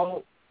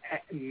all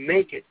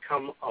make it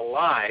come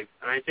alive.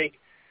 And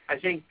I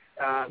think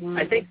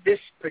this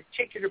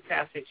particular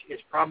passage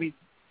is probably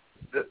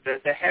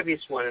the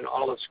heaviest one in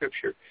all of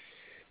Scripture,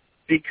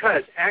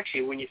 because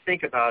actually, when you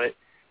think about it,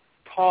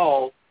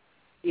 Paul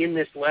in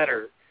this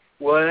letter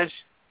was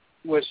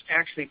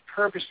actually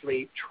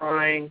purposely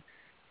trying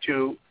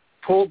to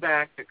pull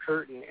back the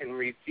curtain and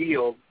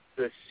reveal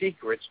the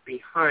secrets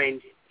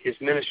behind his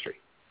ministry.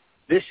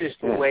 This is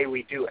the way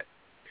we do it.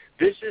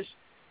 This is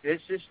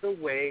the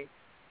way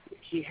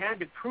he had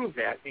to prove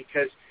that,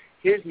 because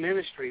his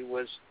ministry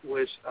was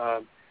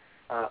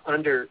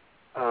under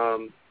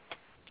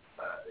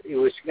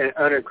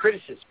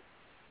criticism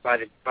by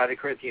the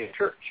Corinthian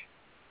church,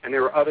 and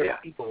there were other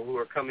people who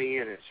were coming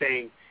in and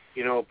saying,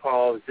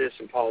 Paul is this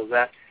and Paul is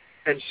that,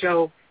 and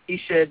so he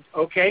said,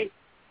 okay,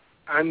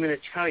 I'm going to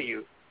tell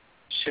you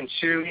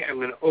sincerely, I'm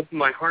going to open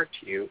my heart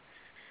to you.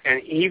 And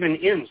he even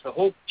ends the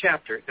whole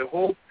chapter, the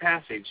whole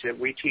passage that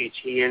we teach,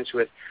 he ends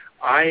with,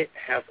 I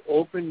have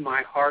opened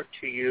my heart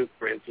to you,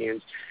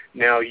 Corinthians.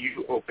 Now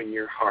you open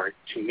your heart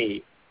to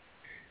me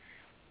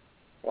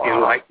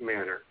in like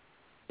manner.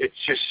 It's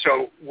just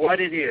so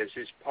what it is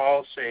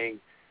Paul saying,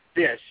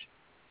 this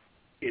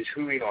is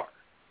who we are.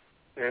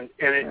 And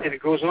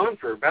it goes on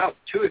for about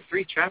 2 or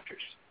 3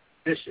 chapters.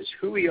 This is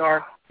who we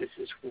are. This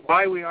is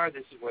why we are.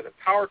 This is where the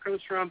power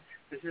comes from.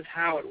 This is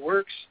how it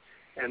works.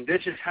 And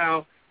this is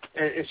how...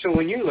 And so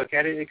when you look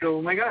at it, you go,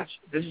 oh, my gosh,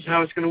 this is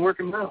how it's going to work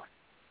in my life.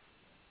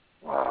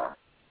 Wow.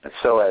 And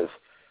so as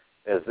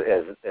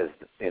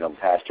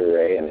Pastor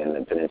Ray and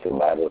the Peninsula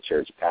Bible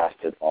Church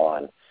passed it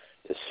on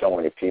to so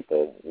many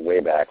people way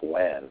back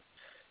when,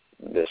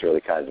 this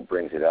really kind of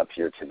brings it up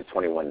here to the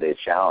 21-day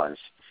challenge,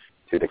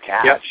 to the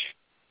catch,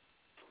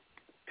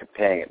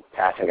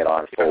 passing it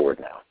on forward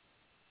now.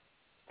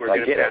 We're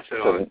going to pass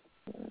it on.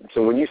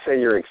 So when you say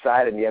you're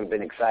excited and you haven't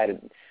been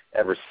excited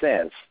ever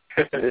since,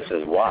 this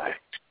is why.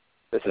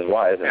 This is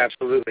why, isn't it?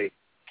 Absolutely.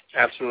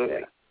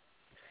 Absolutely.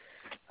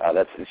 Yeah.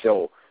 That's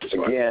so.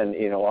 Again,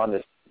 on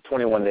this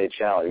 21-day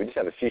challenge, we just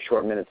have a few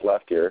short minutes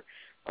left here,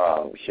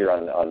 on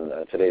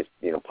today's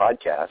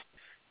podcast.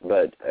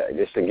 But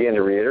just again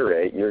to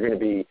reiterate, you're going to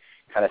be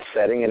kind of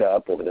setting it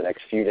up over the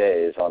next few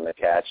days on the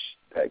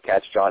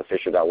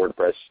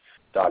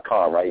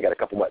catchjohnfisher.wordpress.com, right? You got a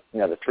couple,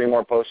 the 3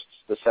 more posts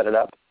to set it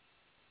up.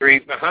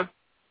 3.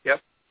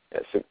 Yep.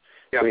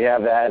 Yeah, So we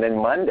have that, and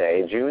then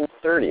Monday, June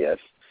 30th,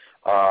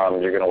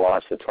 you're going to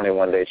launch the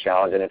 21-day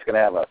challenge, and it's going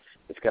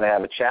to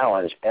have a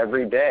challenge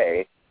every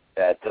day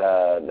that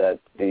the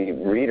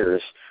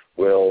readers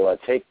will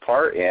take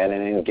part in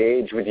and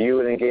engage with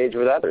you and engage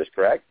with others.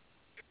 Correct?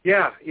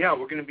 Yeah.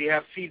 We're going to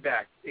have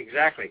feedback.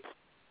 Exactly.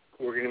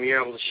 We're going to be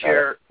able to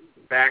share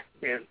back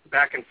and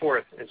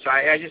forth, and so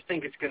I just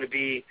think it's going to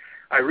be.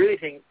 I really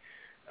think.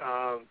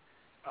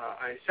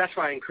 That's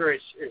why I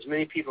encourage as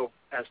many people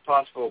as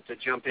possible to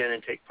jump in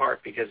and take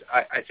part, because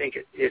I think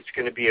it's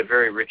going to be a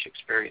very rich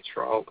experience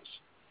for all of us.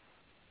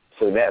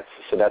 So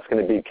that's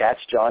going to be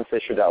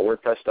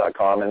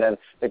catchjohnfisher.wordpress.com, and then I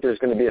think there's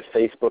going to be a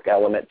Facebook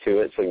element to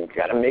it. So you've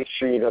got to make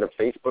sure you go to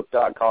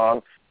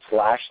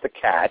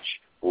facebook.com/thecatch,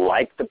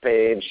 like the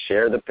page,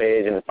 share the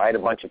page, and invite a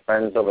bunch of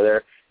friends over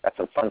there. Got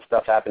some fun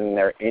stuff happening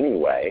there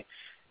anyway.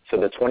 So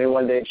the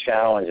 21-day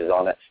challenge is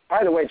on that.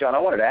 By the way, John, I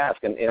wanted to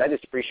ask, and I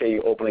just appreciate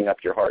you opening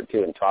up your heart,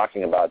 too, and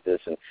talking about this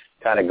and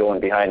kind of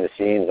going behind the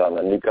scenes on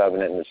the New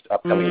Covenant and this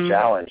upcoming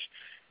challenge.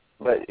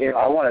 But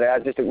I wanted to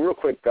add just a real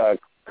quick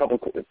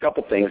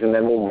couple things, and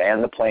then we'll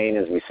man the plane,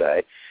 as we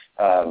say.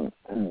 But,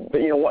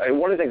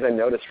 one of the things I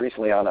noticed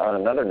recently on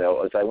another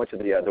note as I went to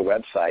the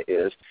website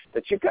is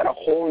that you've got a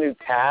whole new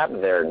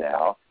tab there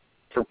now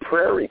for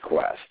prayer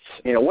requests.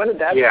 When did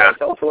that start?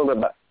 Tell us a little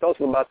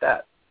about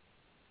that.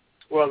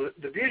 Well,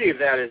 the beauty of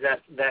that is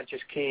that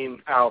just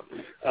came out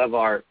of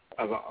our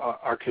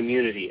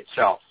community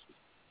itself,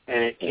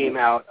 and it came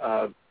out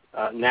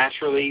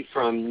naturally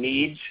from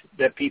needs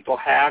that people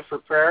have for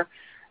prayer,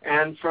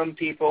 and from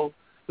people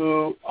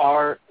who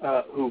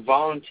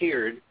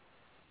volunteered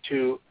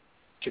to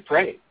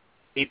pray.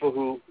 People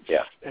who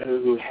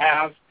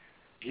have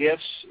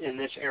gifts in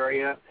this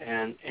area,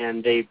 and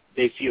they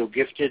feel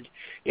gifted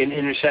in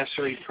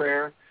intercessory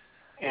prayer.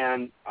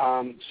 And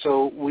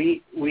so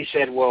we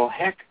said, well,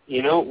 heck,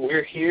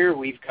 we're here.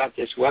 We've got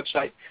this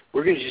website.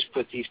 We're going to just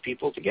put these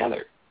people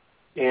together.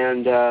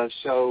 And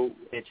so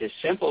it's as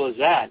simple as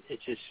that.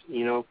 It's just,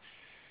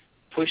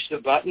 push the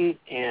button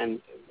and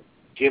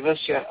give us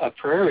a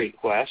prayer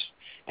request,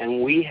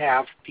 and we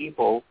have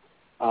people,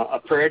 a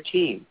prayer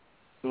team,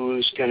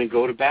 who's going to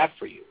go to bat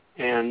for you.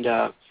 And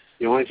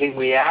the only thing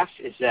we ask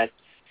is that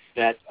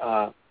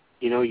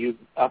you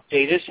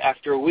update us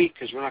after a week,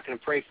 because we're not going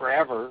to pray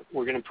forever.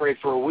 We're going to pray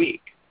for a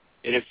week.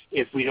 And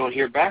if we don't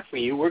hear back from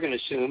you, we're going to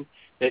assume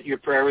that your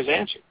prayer was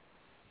answered.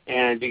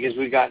 And because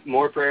we got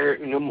more prayer,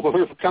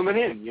 more coming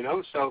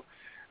in, So,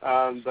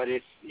 but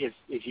if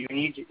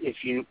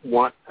you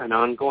want an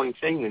ongoing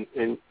thing,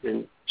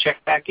 then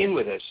check back in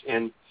with us.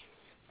 And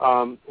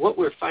what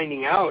we're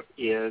finding out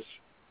is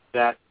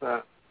that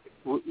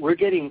we're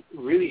getting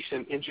really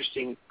some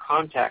interesting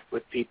contact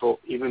with people,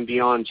 even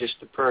beyond just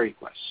the prayer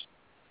requests.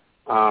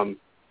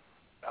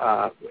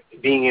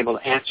 Being able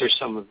to answer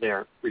some of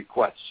their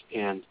requests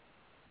and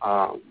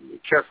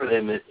care for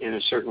them in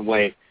a certain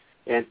way,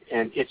 and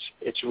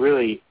it's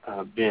really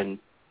been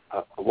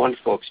a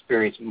wonderful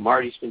experience.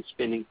 Marty's been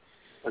spending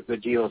a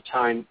good deal of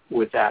time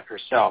with that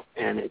herself,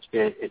 and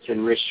it's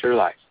enriched her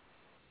life.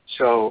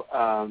 So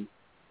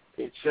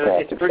it's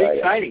pretty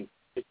exciting.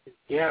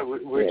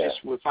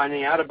 We're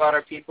finding out about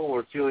our people.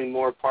 We're feeling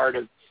more part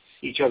of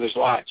each other's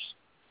lives.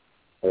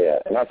 Yeah,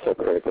 and that's so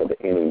critical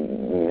to any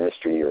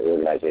ministry or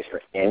organization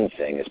or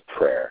anything is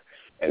prayer,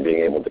 and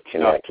being able to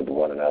connect with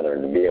one another,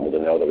 and to be able to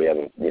know that we have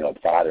a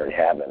Father in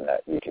heaven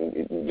that we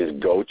can just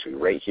go to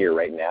right here,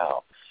 right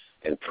now,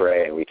 and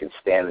pray, and we can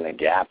stand in a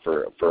gap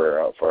for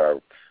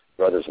our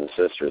brothers and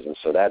sisters. And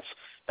so that's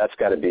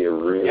got to be a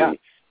really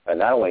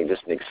not only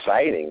just an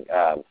exciting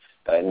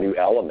a new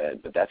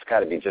element, but that's got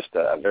to be just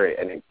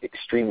an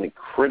extremely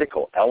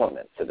critical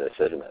element to this,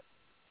 isn't it?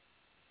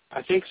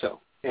 I think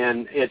so.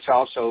 And it's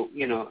also,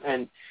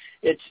 and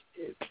it's,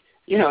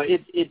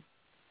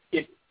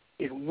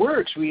 it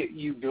works.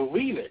 You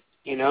believe it,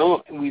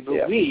 and we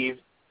believe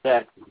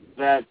that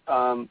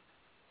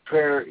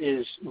prayer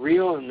is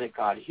real and that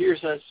God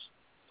hears us.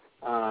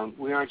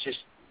 We aren't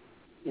just,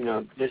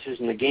 this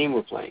isn't a game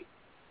we're playing.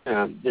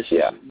 This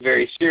is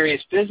very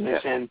serious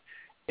business, and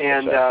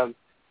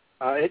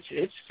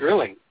it's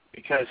thrilling.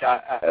 Because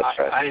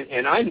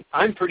I'm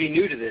pretty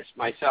new to this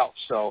myself,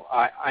 so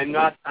I'm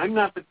not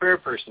the prayer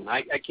person.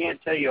 I can't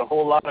tell you a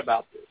whole lot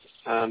about this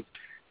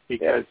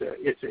because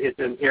it's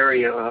an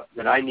area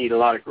that I need a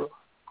lot of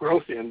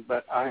growth in.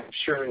 But I'm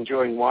sure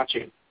enjoying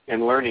watching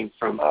and learning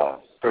from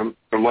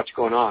what's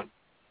going on.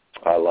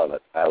 I love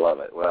it.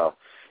 Well,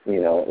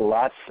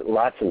 lots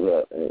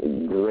of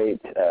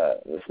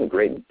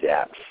great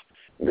depth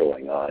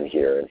going on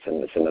here, and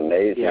some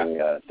amazing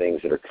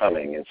things that are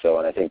coming. And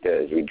I think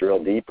that as we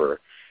drill deeper,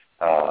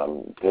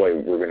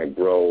 we're going to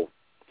grow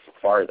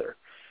farther,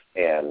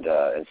 and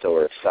so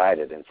we're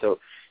excited. And so,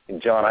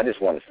 John, I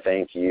just want to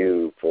thank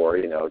you for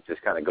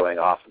just kind of going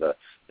off the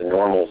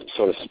normal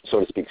so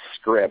to speak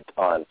script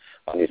on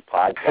these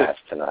podcasts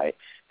tonight,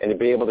 and to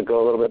be able to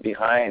go a little bit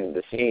behind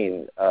the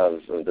scene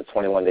of the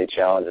 21-day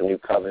challenge, the New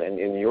Covenant,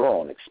 in your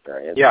own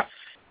experience. Yeah.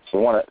 So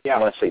I want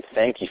to say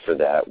thank you for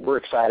that. We're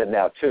excited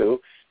now, too.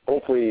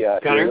 Hopefully,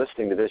 if you're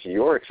listening to this,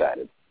 you're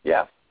excited.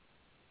 Yeah.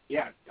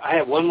 Yeah, I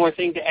have one more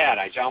thing to add.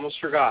 I almost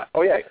forgot.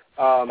 Oh, yeah.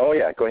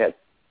 Go ahead.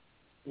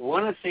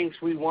 One of the things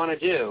we want to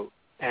do,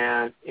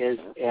 and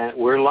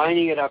we're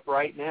lining it up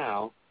right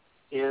now,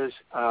 is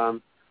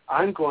I'm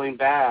going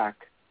back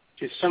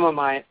to some of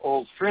my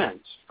old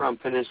friends from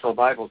Peninsula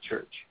Bible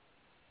Church,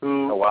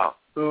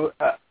 who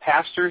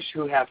pastors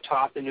who have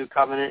taught the New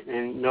Covenant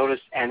and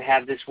noticed and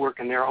had this work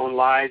in their own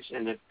lives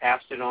and have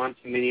passed it on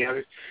to many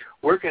others.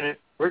 We're gonna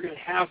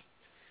have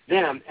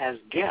them as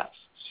guests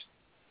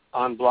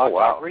on Blog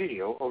Talk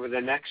Radio over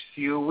the next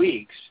few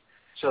weeks,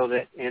 so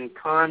that in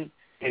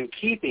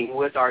keeping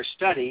with our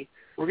study,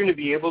 we're going to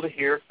be able to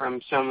hear from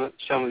some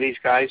of these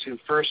guys who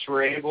first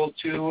were able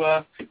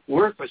to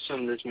work with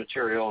some of this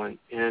material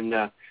and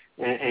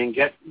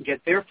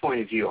get their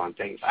point of view on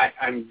things.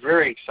 I'm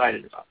very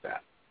excited about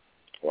that.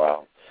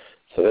 Wow!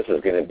 So this is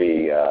going to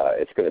be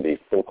it's going to be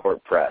full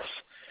court press,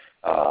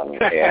 and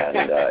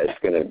it's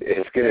going to be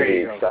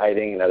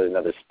exciting.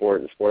 Another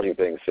sporting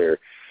things here.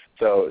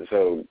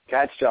 So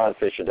catch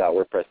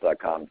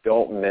johnfisher.wordpress.com.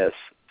 Don't miss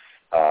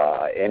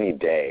any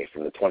day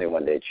from the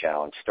 21-day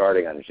challenge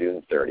starting on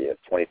June 30th,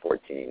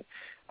 2014.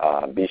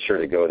 Be sure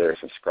to go there,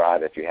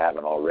 subscribe if you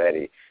haven't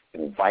already.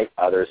 Invite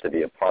others to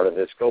be a part of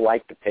this. Go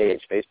like the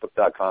page,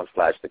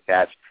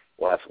 facebook.com/thecatch.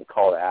 We'll have some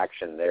call to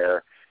action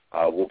there.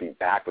 We'll be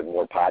back with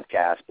more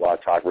podcasts,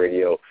 Blog Talk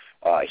Radio,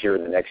 here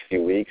in the next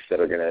few weeks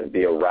that are going to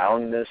be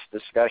around this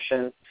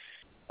discussion.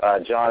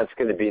 John, it's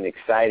going to be an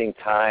exciting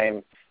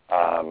time.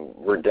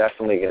 We're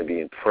definitely going to be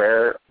in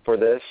prayer for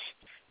this.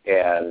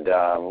 And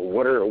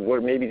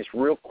what maybe just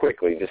real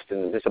quickly, just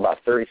in just about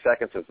 30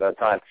 seconds of that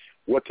time,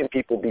 what can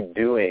people be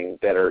doing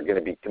that are going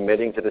to be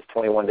committing to this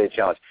 21-day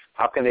challenge?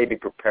 How can they be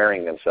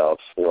preparing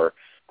themselves for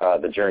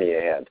the journey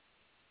ahead?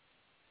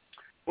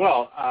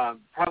 Well,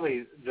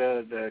 probably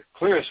the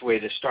clearest way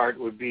to start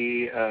would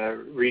be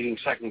reading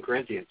 2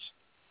 Corinthians.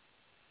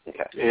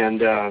 Okay.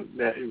 And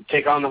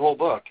take on the whole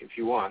book if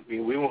you want. I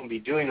mean, we won't be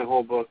doing the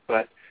whole book,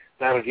 but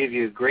that'll give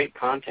you great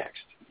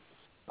context.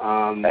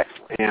 And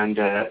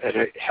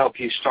it'll help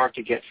you start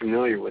to get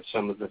familiar with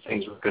some of the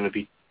things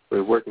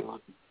we're working on.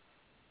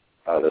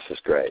 Oh, this is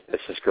great. So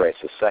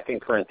 2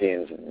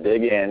 Corinthians,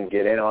 dig in,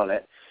 get in on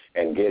it,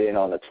 and get in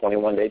on the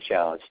 21-day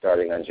challenge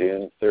starting on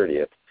June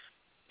 30th,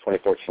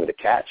 2014 to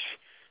catch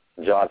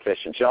John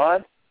Fischer.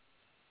 John,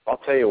 I'll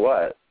tell you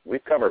what,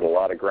 we've covered a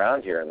lot of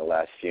ground here in the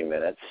last few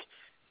minutes,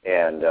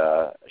 and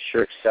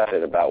sure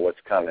excited about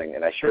what's coming.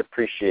 And I sure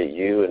appreciate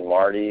you and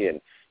Marty and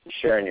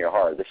sharing your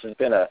heart. This has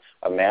been a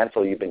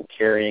mantle you've been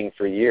carrying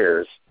for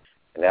years,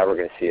 and now we're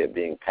going to see it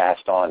being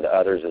passed on to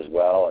others as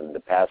well, and to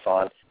pass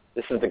on.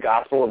 This is the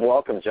gospel of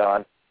welcome,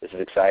 John. This is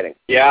exciting.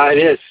 Yeah, it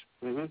is.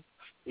 Mm-hmm.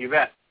 You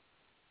bet.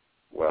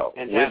 Well,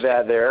 with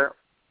that there,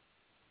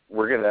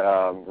 we're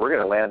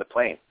gonna land the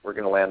plane. We're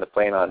gonna land the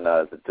plane on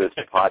this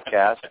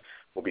podcast.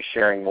 We'll be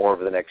sharing more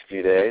over the next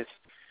few days,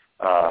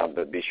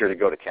 but be sure to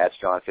go to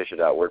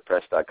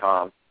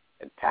catchjohnfisher.wordpress.com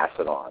and pass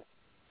it on.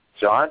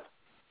 John,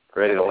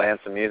 ready to land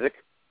some music?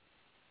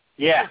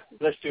 Yeah,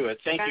 let's do it.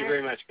 Thank you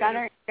very much,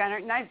 Gunnar. Gunnar,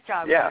 nice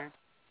job, yeah. Gunnar.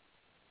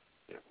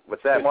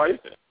 What's that, Marty?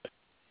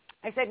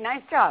 I said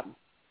nice job.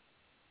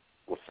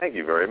 Well, thank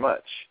you very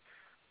much.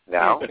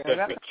 Now,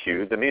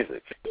 cue the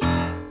music.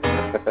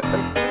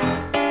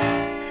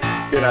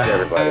 Good night,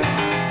 everybody.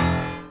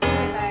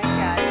 Good night,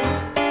 guys.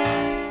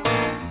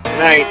 Good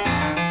night.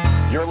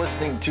 You're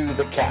listening to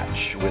The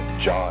Catch with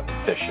John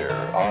Fischer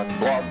on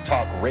Blog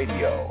Talk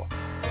Radio,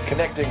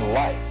 connecting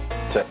life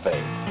to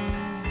faith.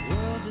 The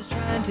world is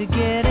trying to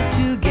get it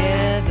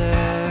together,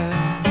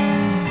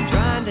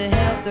 trying to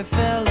help their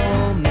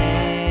fellow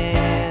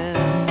man,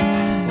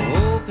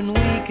 hoping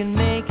we can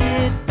make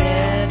it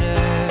better.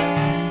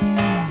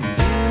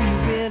 Do you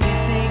really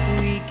think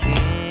we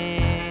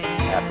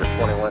can? After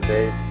 21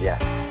 days,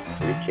 yes,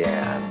 we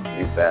can.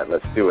 You bet.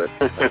 Let's do it.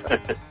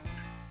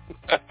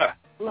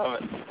 Love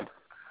it.